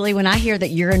 Immediately when I hear that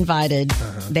you're invited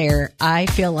there, I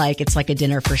feel like it's like a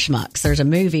dinner for schmucks. There's a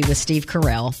movie with Steve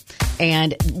Carell,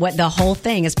 and what the whole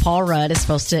thing is, Paul Rudd is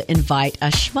supposed to invite a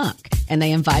schmuck. And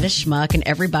they invite a schmuck, and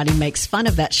everybody makes fun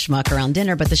of that schmuck around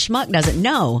dinner, but the schmuck doesn't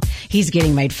know he's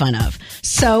getting made fun of.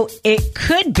 So it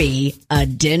could be a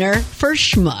dinner for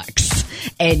schmucks.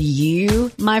 And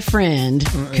you, my friend,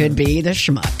 could be the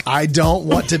schmuck. I don't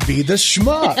want to be the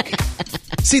schmuck.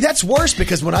 See, that's worse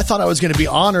because when I thought I was going to be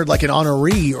honored like an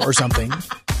honoree or something,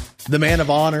 the man of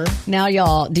honor. Now,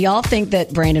 y'all, do y'all think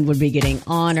that Brandon would be getting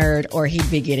honored or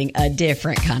he'd be getting a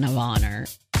different kind of honor?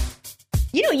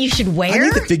 You know what you should wear? I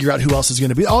need to figure out who else is going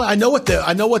to be. Oh, I know what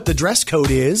the dress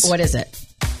code is. What is it?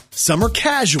 Summer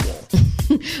casual.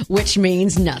 Which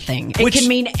means nothing. It can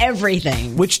mean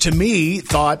everything. Which to me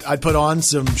thought I'd put on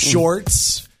some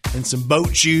shorts and some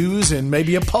boat shoes and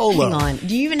maybe a polo. Hang on.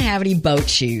 Do you even have any boat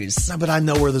shoes? No, but I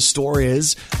know where the store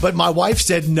is. But my wife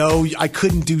said no, I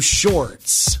couldn't do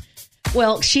shorts.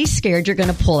 Well, she's scared you're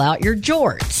going to pull out your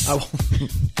jorts.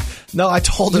 No, I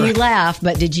told her. You laugh,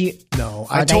 but did you? No,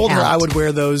 I told her I would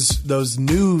wear those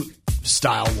new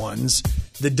style ones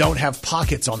that don't have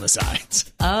pockets on the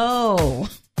sides. Oh.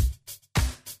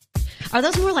 Are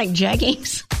those more like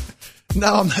jeggings?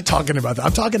 No, I'm not talking about that.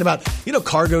 I'm talking about,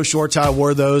 cargo shorts. I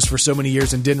wore those for so many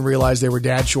years and didn't realize they were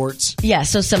dad shorts. Yeah,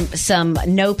 so some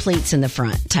no pleats in the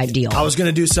front type deal. I was going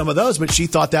to do some of those, but she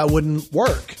thought that wouldn't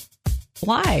work.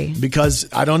 Why? Because,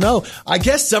 I don't know. I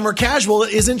guess summer casual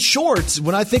isn't shorts.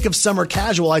 When I think of summer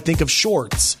casual, I think of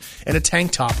shorts and a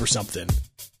tank top or something.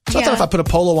 So I thought if I put a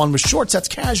polo on with shorts, that's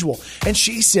casual. And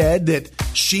she said that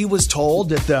she was told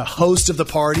that the host of the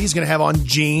party is going to have on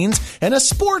jeans and a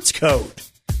sports coat.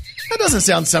 That doesn't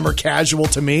sound summer casual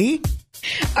to me.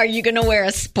 Are you going to wear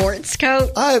a sports coat?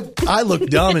 I look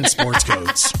dumb in sports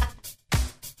coats.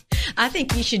 I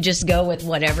think you should just go with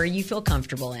whatever you feel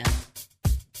comfortable in.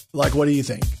 Like, what do you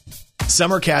think?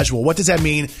 Summer casual. What does that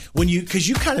mean because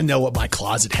you kind of know what my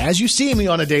closet has. You see me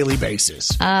on a daily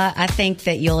basis. I think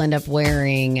that you'll end up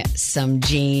wearing some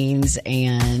jeans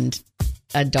and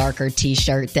a darker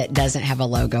t-shirt that doesn't have a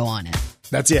logo on it.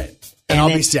 That's it. And I'll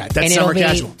be set. That's summer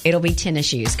casual. It'll be tennis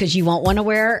shoes because you won't want to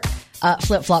wear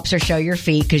flip-flops or show your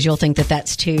feet because you'll think that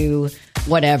that's too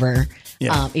whatever.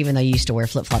 Yeah. Even though you used to wear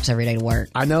flip-flops every day to work.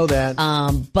 I know that.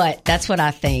 But that's what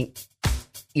I think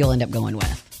you'll end up going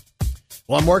with.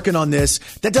 Well, I'm working on this.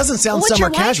 That doesn't sound summer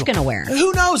casual. What's your wife going to wear?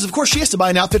 Who knows? Of course, she has to buy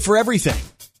an outfit for everything.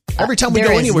 Every time we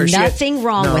go anywhere, there's nothing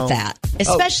wrong with that.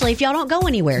 Especially if y'all don't go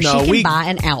anywhere. She can buy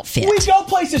an outfit. We go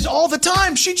places all the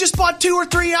time. She just bought 2 or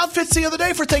 3 outfits the other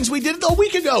day for things we did a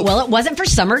week ago. Well, it wasn't for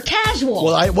summer casual.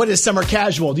 Well, what is summer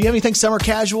casual? Do you have anything summer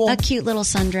casual? A cute little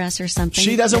sundress or something.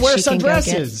 She doesn't wear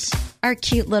sundresses. Our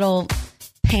cute little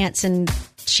pants and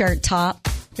shirt top.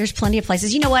 There's plenty of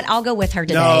places. You know what? I'll go with her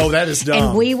today. No, that is dumb.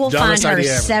 And we will find her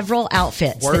several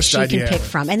outfits that she can pick ever.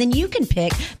 from. And then you can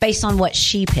pick based on what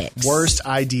she picks. Worst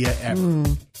idea ever.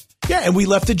 Yeah, and we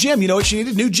left the gym. You know what she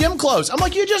needed? New gym clothes. I'm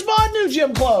like, you just bought new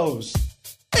gym clothes.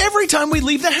 Every time we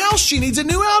leave the house, she needs a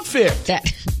new outfit.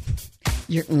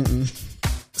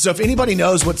 So if anybody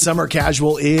knows what summer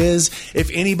casual is,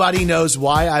 if anybody knows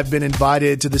why I've been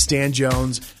invited to the Stan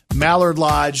Jones Mallard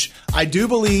Lodge, I do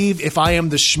believe if I am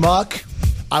the schmuck,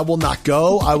 I will not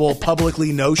go. I will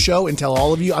publicly no-show and tell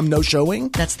all of you I'm no-showing.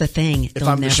 That's the thing.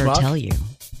 They'll never tell you.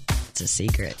 It's a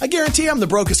secret. I guarantee I'm the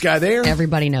brokest guy there.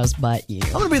 Everybody knows but you.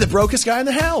 I'm going to be the brokest guy in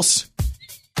the house.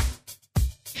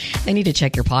 They need to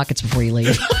check your pockets before you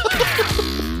leave.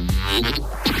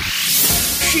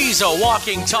 She's a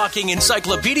walking, talking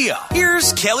encyclopedia.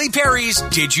 Here's Kelly Perry's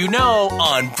Did You Know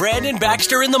on Brandon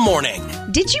Baxter in the Morning.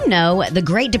 Did you know the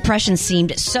Great Depression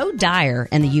seemed so dire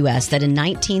in the U.S. that in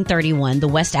 1931, the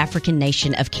West African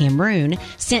nation of Cameroon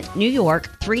sent New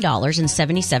York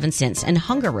 $3.77 in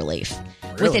hunger relief?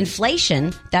 Really? With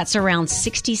inflation, that's around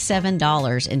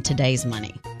 $67 in today's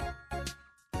money.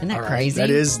 Isn't that All right.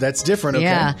 crazy? That's different. Okay.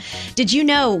 Yeah. Did you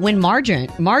know when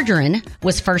margarine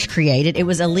was first created, it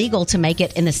was illegal to make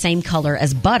it in the same color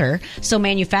as butter, so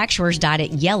manufacturers dyed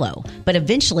it yellow. But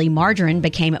eventually, margarine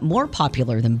became more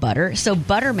popular than butter, so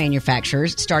butter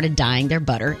manufacturers started dyeing their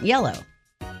butter yellow.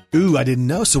 Ooh, I didn't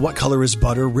know. So what color is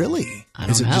butter really? I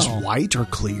don't Is it know. just white or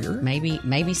clear?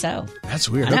 Maybe so. That's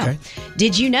weird. I know. Okay.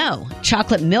 Did you know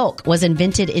chocolate milk was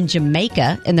invented in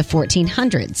Jamaica in the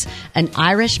 1400s? An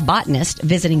Irish botanist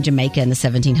visiting Jamaica in the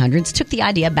 1700s took the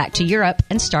idea back to Europe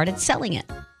and started selling it.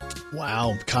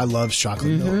 Wow. Kai loves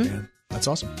chocolate milk, man. That's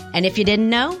awesome. And if you didn't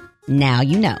know, now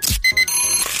you know.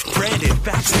 Brandon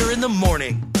Baxter in the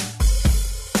morning.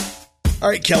 All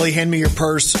right, Kelly, hand me your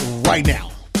purse right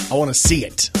now. I want to see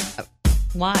it.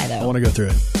 Why, though? I want to go through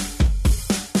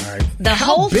it. All right. The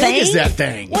How whole big thing? is that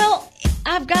thing? Well,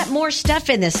 I've got more stuff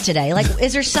in this today. Like,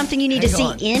 is there something you need to Hang see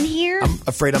on. in here? I'm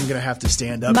afraid I'm going to have to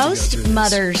stand up. to go Most through this.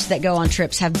 mothers that go on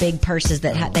trips have big purses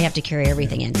that they have to carry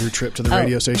everything in. Your trip to the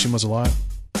radio station was a lot.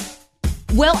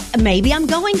 Well, maybe I'm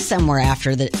going somewhere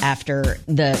after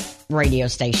the radio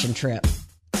station trip.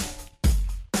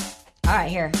 All right,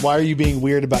 here. Why are you being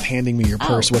weird about handing me your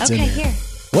purse? What's in there? Here.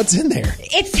 What's in there?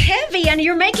 It's heavy, and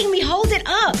you're making me hold it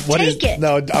up. Take it.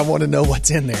 No, I want to know what's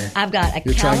in there. I've got a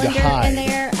You're trying to calendar hide. in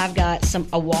there. I've got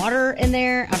a water in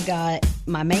there. I've got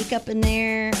my makeup in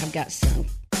there. I've got some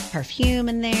perfume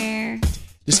in there.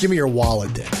 Just give me your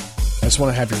wallet then. I just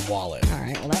want to have your wallet. All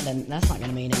right. Well, that's not going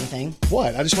to mean anything.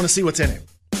 What? I just want to see what's in it.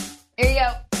 Here you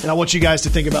go. And I want you guys to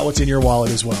think about what's in your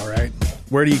wallet as well, right?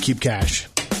 Where do you keep cash?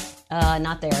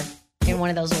 Not there. In one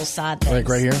of those little side things. Like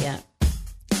right here? Yeah.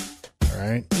 All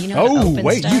right. You know how to open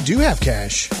wait, stuff? you do have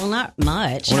cash. Well, not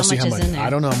much. I How want to see much how is much. in there? I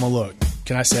don't know. I'm going to look.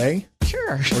 Can I say?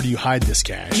 Sure. Or do you hide this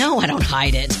cash? No, I don't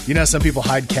hide it. You know how some people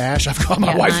hide cash? I've got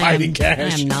my Yeah, wife I am- hiding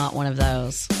cash. I am not one of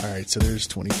those. All right, so there's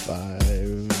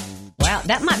 25. Wow,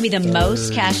 that might be the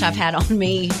most cash I've had on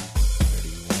me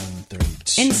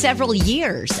 32, in several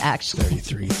years, actually.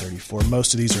 33, 34.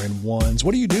 Most of these are in ones.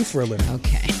 What do you do for a living?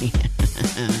 Okay.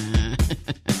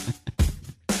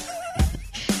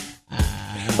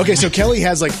 Okay, so Kelly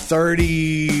has like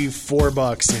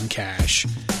 $34 in cash.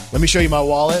 Let me show you my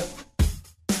wallet.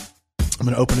 I'm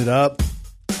going to open it up.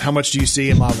 How much do you see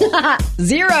in my wallet?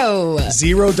 Zero.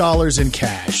 $0 in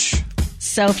cash.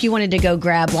 So if you wanted to go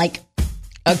grab like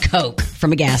a Coke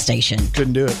from a gas station,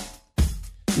 Couldn't do it.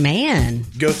 man,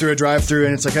 Go through a drive-through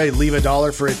and it's like, hey, leave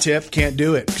 $1 for a tip. Can't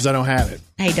do it because I don't have it.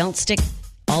 hey, don't stick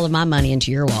all of my money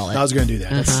into your wallet. I was going to do that.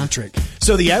 That's the trick.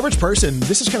 So the average person,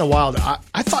 this is kind of wild.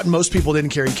 I thought most people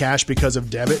didn't carry cash because of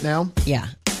debit now, Yeah.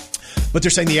 but they're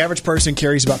saying the average person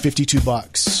carries about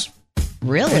 $52.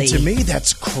 Really? And to me,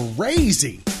 that's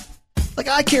crazy. Like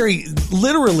I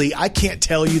can't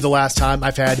tell you the last time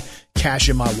I've had cash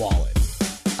in my wallet.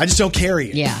 I just don't carry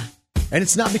it. Yeah. And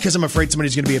it's not because I'm afraid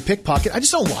somebody's going to be a pickpocket. I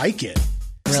just don't like it.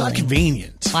 It's not Really?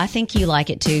 convenient. Well, I think you like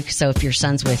it too. So if your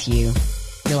son's with you,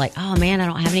 you're like, oh man, I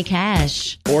don't have any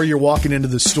cash. Or you're walking into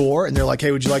the store and they're like,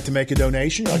 hey, would you like to make a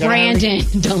donation? You're like, "I don't have any-"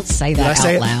 Brandon, don't say Did I that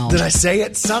say out it? loud. Did I say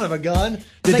it? Son of a gun.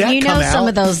 Did But that you know come out? some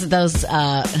of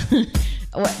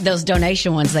those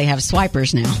donation ones, they have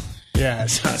swipers now. Yeah.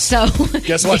 So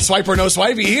Guess what? Swiper, no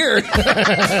swipey here.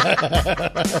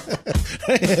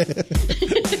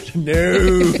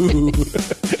 No.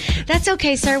 that's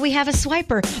okay, sir. We have a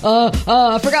swiper.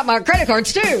 I forgot my credit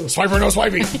cards too. Swiper, no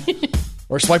swiping.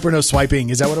 Or swiper, no swiping.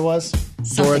 Is that what it was?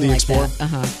 Dora the like Explorer?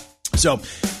 that. So,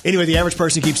 anyway, the average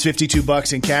person keeps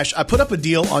 $52 in cash. I put up a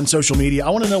deal on social media. I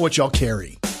want to know what y'all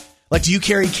carry. Like, do you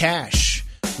carry cash?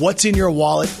 What's in your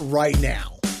wallet right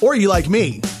now? Or are you like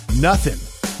me? Nothing.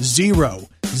 Zero.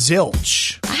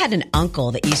 Zilch. I had an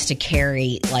uncle that used to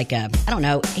carry like I don't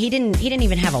know, he didn't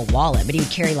even have a wallet, but he would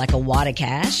carry like a wad of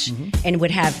cash and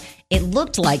would have, it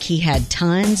looked like he had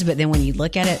tons, but then when you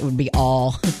look at it, it would be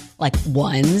all like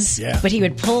ones. Yeah. But he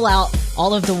would pull out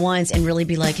all of the ones and really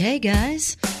be like, hey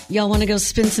guys, y'all want to go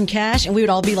spend some cash? And we would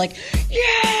all be like,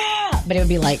 yeah! But it would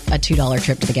be like a $2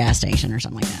 trip to the gas station or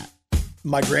something like that.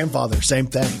 My grandfather, same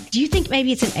thing. Do you think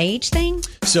maybe it's an age thing?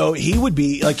 So he would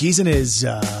be like, he's in his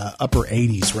upper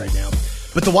 80s right now.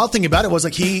 But the wild thing about it was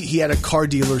like he had a car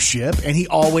dealership and he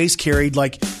always carried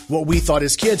like what we thought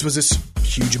as kids was this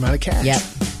huge amount of cash. Yep.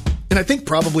 And I think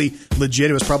probably legit,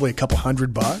 it was probably a couple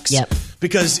 $100. Yep.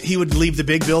 Because he would leave the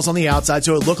big bills on the outside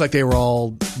so it looked like they were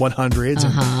all 100s.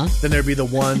 And then there'd be the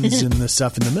ones and the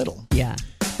stuff in the middle. Yeah.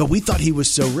 But we thought he was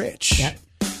so rich. Yep.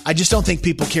 I just don't think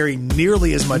people carry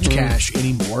nearly as much cash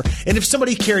anymore. And if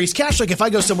somebody carries cash, like if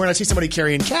I go somewhere and I see somebody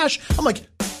carrying cash, I'm like,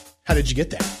 how did you get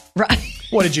that? Right.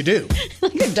 What did you do?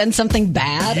 Like they've done something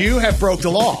bad. You have broke the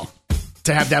law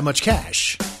to have that much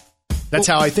cash. That's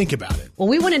how I think about it. Well,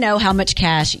 we want to know how much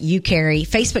cash you carry.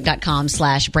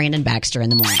 Facebook.com/Brandon Baxter in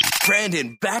the morning.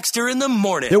 Brandon Baxter in the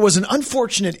morning. There was an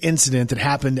unfortunate incident that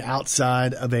happened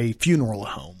outside of a funeral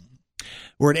home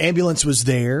where an ambulance was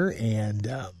there, and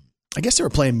I guess they were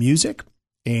playing music,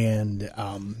 and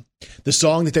the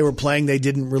song that they were playing, they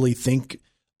didn't really think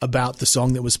about the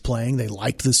song that was playing. They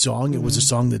liked the song. It was a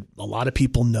song that a lot of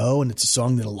people know, and it's a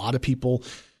song that a lot of people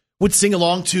would sing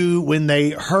along to when they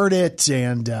heard it.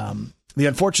 And the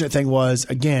unfortunate thing was,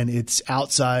 again, it's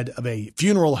outside of a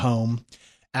funeral home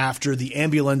after the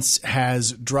ambulance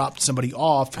has dropped somebody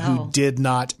off who did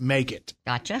not make it.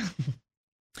 Gotcha.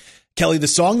 Kelly, the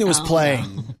song that was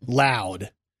playing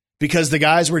loud because the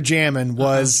guys were jamming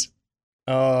was,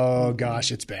 oh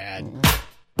gosh, it's bad.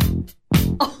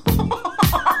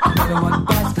 Another one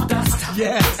bites the dust.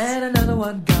 Yes. And another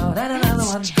one gone. And another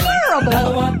one gone. Terrible.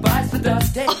 Another one bites the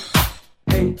dust. Hey,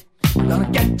 hey, I'm gonna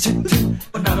get you too.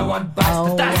 Another one bites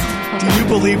the dust. Do you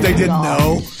believe they didn't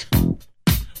know?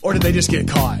 Or did they just get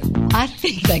caught? I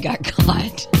think they got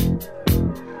caught.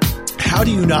 How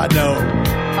do you not know?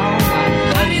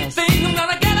 How do you think I'm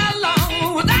gonna get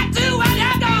along without you when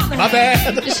you're gone? My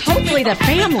bad. Just hopefully the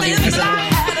family is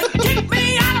Keep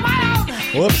me out of my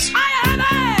own. Whoops.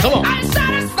 Come on.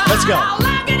 Let's go.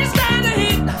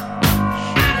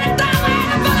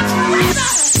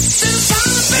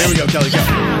 There we go, Kelly. Go.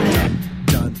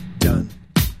 Done, done.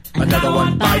 Another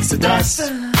one bites the dust.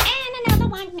 And another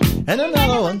one. And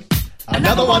another one.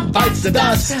 Another one bites the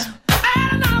dust.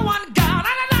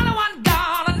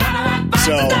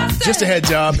 So, just a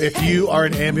heads up, if you are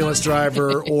an ambulance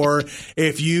driver or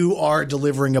if you are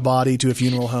delivering a body to a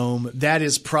funeral home, that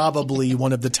is probably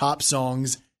one of the top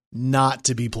songs not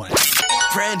to be playing.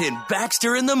 Brandon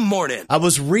Baxter in the morning. I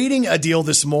was reading a deal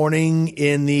this morning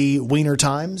in the Wiener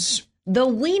Times. The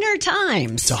Wiener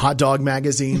Times. It's a hot dog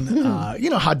magazine.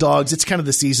 Hot dogs, it's kind of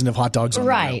the season of hot dogs on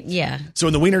Right, the road. yeah. So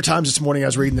in the Wiener Times this morning, I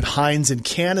was reading that Heinz in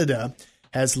Canada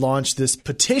has launched this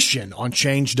petition on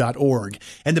change.org.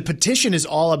 And the petition is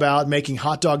all about making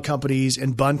hot dog companies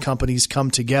and bun companies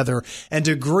come together and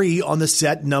agree on the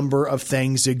set number of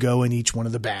things that go in each one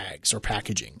of the bags or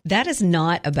packaging. That is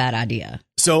not a bad idea.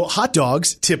 So hot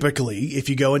dogs, typically, if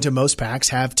you go into most packs,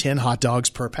 have 10 hot dogs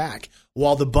per pack,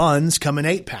 while the buns come in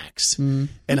 8 packs. And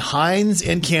Heinz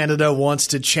in Canada wants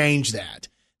to change that.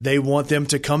 They want them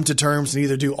to come to terms and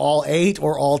either do all 8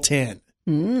 or all 10.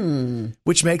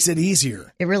 Which makes it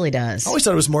easier. It really does. I always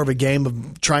thought it was more of a game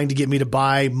of trying to get me to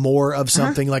buy more of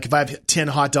something. Like if I have 10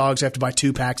 hot dogs, I have to buy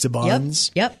 2 packs of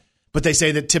buns. Yep. But they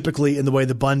say that typically in the way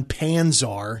the bun pans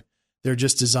are, they're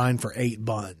just designed for 8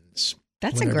 buns.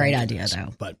 That's a great idea,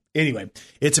 though. But anyway,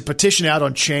 it's a petition out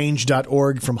on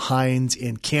change.org from Heinz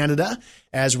in Canada,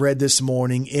 as read this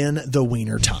morning in the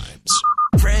Wiener Times.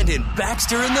 Brandon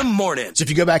Baxter in the morning. So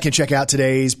if you go back and check out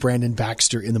today's Brandon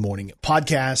Baxter in the Morning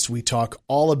podcast, we talk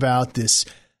all about this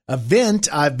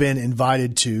event I've been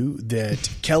invited to that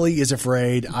Kelly is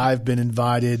afraid I've been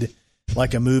invited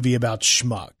like a movie about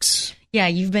schmucks. Yeah,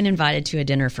 you've been invited to a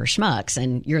dinner for schmucks,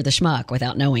 and you're the schmuck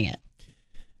without knowing it.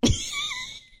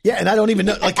 Yeah, and I don't even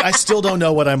know, I still don't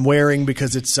know what I'm wearing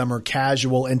because it's summer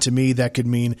casual. And to me, that could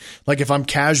mean, if I'm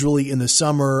casually in the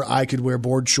summer, I could wear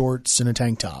board shorts and a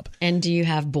tank top. And do you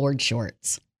have board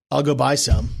shorts? I'll go buy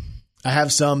some. I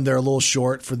have some. They're a little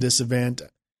short for this event.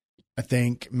 I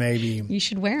think maybe. You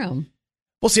should wear them.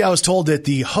 Well, see, I was told that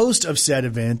the host of said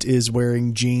event is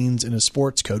wearing jeans and a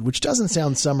sports coat, which doesn't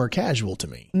sound summer casual to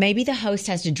me. Maybe the host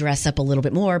has to dress up a little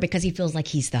bit more because he feels like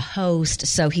he's the host.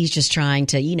 So he's just trying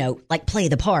to, play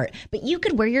the part. But you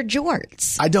could wear your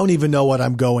jorts. I don't even know what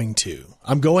I'm going to.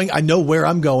 I know where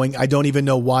I'm going. I don't even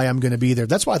know why I'm going to be there.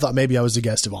 That's why I thought maybe I was a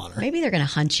guest of honor. Maybe they're going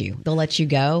to hunt you. They'll let you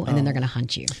go, and then they're going to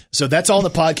hunt you. So that's all in the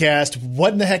podcast.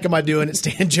 What in the heck am I doing at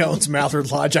Stan Jones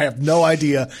Mallard Lodge? I have no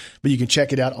idea, but you can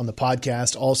check it out on the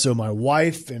podcast. Also, my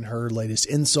wife and her latest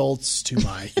insults to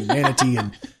my humanity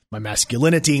and my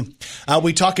masculinity.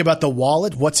 We talk about the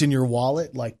wallet. What's in your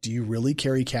wallet? Do you really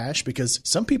carry cash? Because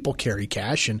some people carry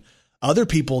cash and other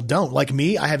people don't. Like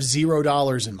me, I have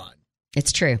 $0 in mine.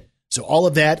 It's true. So all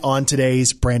of that on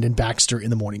today's Brandon Baxter in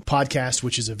the Morning podcast,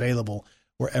 which is available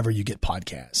wherever you get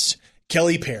podcasts.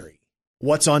 Kelly Perry,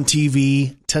 what's on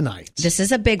TV tonight? This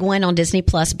is a big one on Disney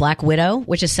Plus, Black Widow,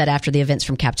 which is set after the events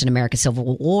from Captain America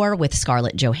Civil War with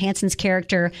Scarlett Johansson's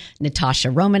character,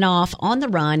 Natasha Romanoff, on the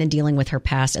run and dealing with her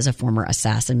past as a former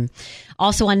assassin.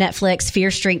 Also on Netflix,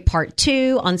 Fear Street Part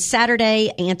 2. On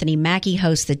Saturday, Anthony Mackie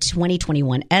hosts the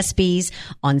 2021 ESPYs.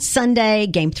 On Sunday,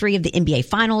 Game 3 of the NBA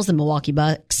Finals, the Milwaukee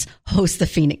Bucks host the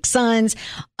Phoenix Suns.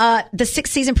 The 6th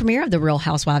season premiere of The Real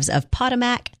Housewives of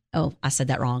Potomac. Oh, I said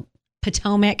that wrong.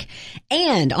 Potomac.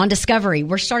 And on Discovery,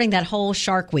 we're starting that whole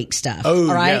Shark Week stuff. Oh,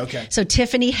 all right? yeah, okay. So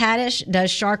Tiffany Haddish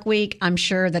does Shark Week. I'm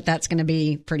sure that's going to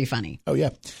be pretty funny. Oh, yeah.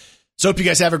 So hope you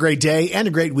guys have a great day and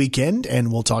a great weekend,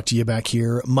 and we'll talk to you back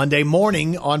here Monday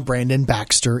morning on Brandon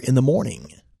Baxter in the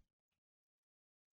Morning.